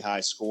think it could be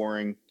high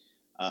scoring.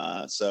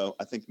 So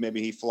I think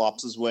maybe he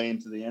flops his way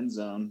into the end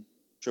zone.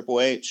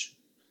 Triple H.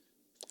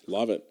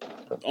 Love it.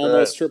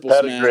 Almost triple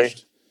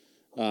smashed.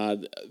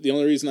 The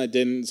only reason I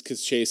didn't is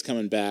because Chase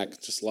coming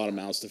back. Just a lot of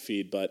mouths to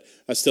feed, but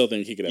I still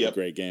think he could have a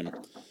great game.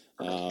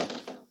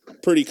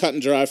 pretty cut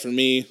and dry for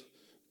me.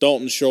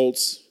 Dalton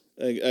Schultz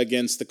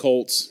against the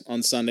Colts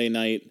on Sunday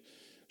night.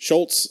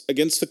 Schultz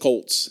against the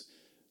Colts.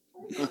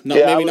 I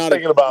was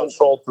thinking about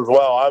Schultz as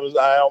well.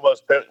 I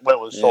almost went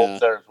with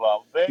Schultz there as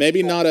well.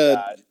 Maybe not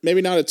a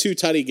too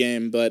tutty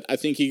game, but I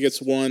think he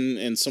gets one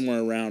and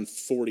somewhere around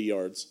 40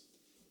 yards.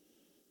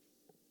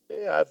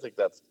 Yeah, I think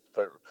that's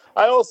fair.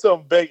 I also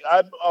am big.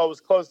 I was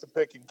close to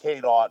picking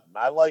Kate Otten.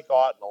 I like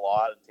Otten a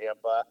lot in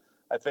Tampa.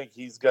 I think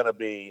he's going to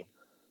be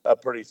a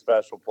pretty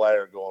special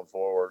player going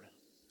forward.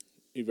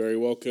 He very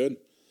well could.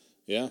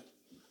 Yeah.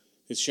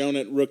 He's shown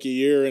it rookie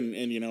year, and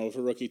if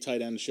a rookie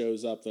tight end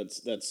shows up,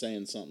 that's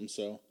saying something.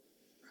 So,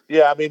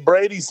 yeah, I mean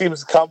Brady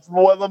seems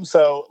comfortable with him.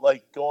 So,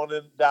 like going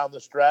down the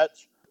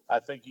stretch, I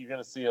think you're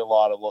going to see a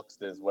lot of looks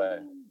his way.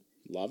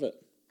 Love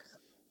it.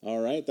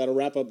 All right, that'll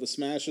wrap up the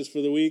smashes for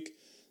the week.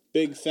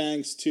 Big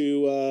thanks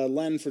to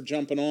Len for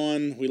jumping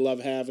on. We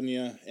love having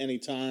you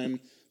anytime.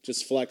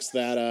 Just flex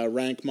that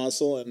rank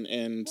muscle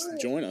and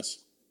join us.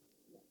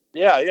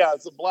 Yeah,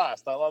 it's a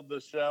blast. I love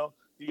this show.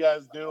 You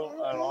guys do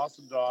an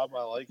awesome job.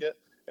 I like it.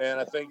 And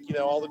I think,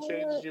 all the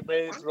changes you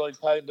made has really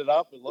tightened it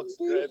up. It looks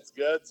good. It's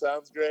good.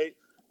 Sounds great.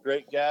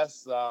 Great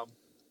guests. Let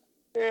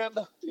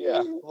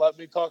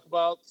me talk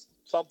about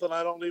something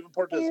I don't even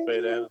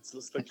participate in. It's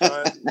just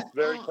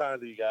very kind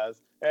of you guys.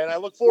 And I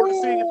look forward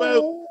to seeing you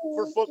both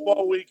for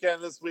football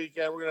weekend this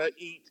weekend. We're going to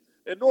eat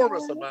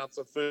enormous amounts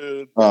of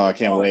food. Oh, I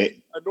can't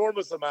wait.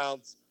 Enormous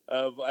amounts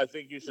of I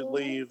Think You Should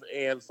Leave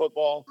and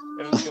football.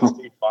 And it's going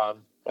to be fun.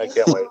 I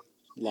can't wait.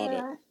 Love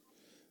it.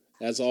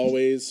 As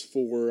always,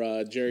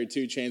 for Jerry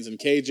 2 Chains and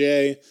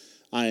KJ,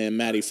 I am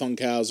Matty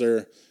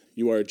Funkhauser.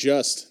 You are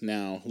just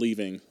now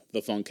leaving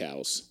the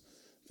Funkhaus.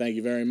 Thank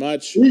you very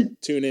much.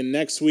 Tune in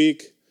next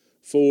week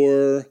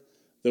for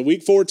the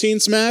Week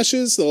 14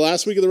 smashes, the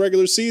last week of the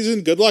regular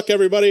season. Good luck,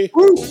 everybody.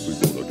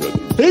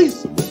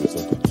 Peace.